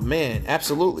 Oh man,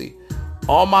 absolutely.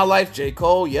 All My Life, J.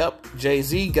 Cole. Yep.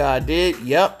 Jay-Z, God Did.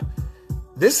 Yep.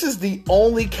 This is the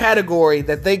only category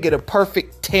that they get a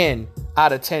perfect 10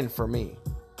 out of 10 for me.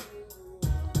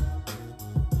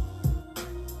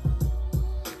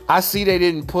 I see they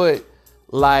didn't put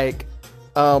like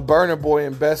Burna Boy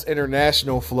in Best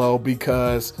International Flow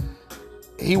because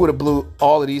he would have blew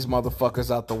all of these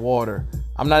motherfuckers out the water.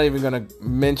 I'm not even going to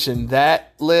mention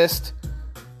that list.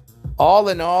 All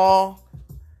in all,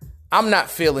 I'm not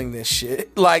feeling this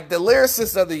shit. Like the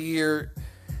lyricist of the year,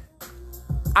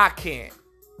 I can't.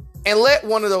 And let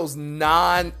one of those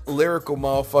non-lyrical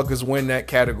motherfuckers win that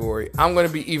category. I'm going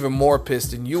to be even more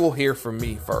pissed, and you will hear from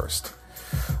me first.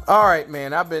 All right,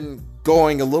 man. I've been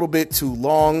going a little bit too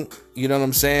long. You know what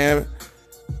I'm saying?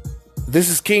 This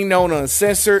is Kingknown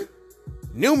Uncensored.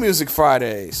 New Music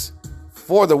Fridays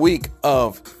for the week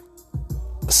of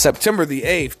September the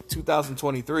 8th,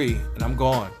 2023. And I'm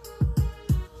gone.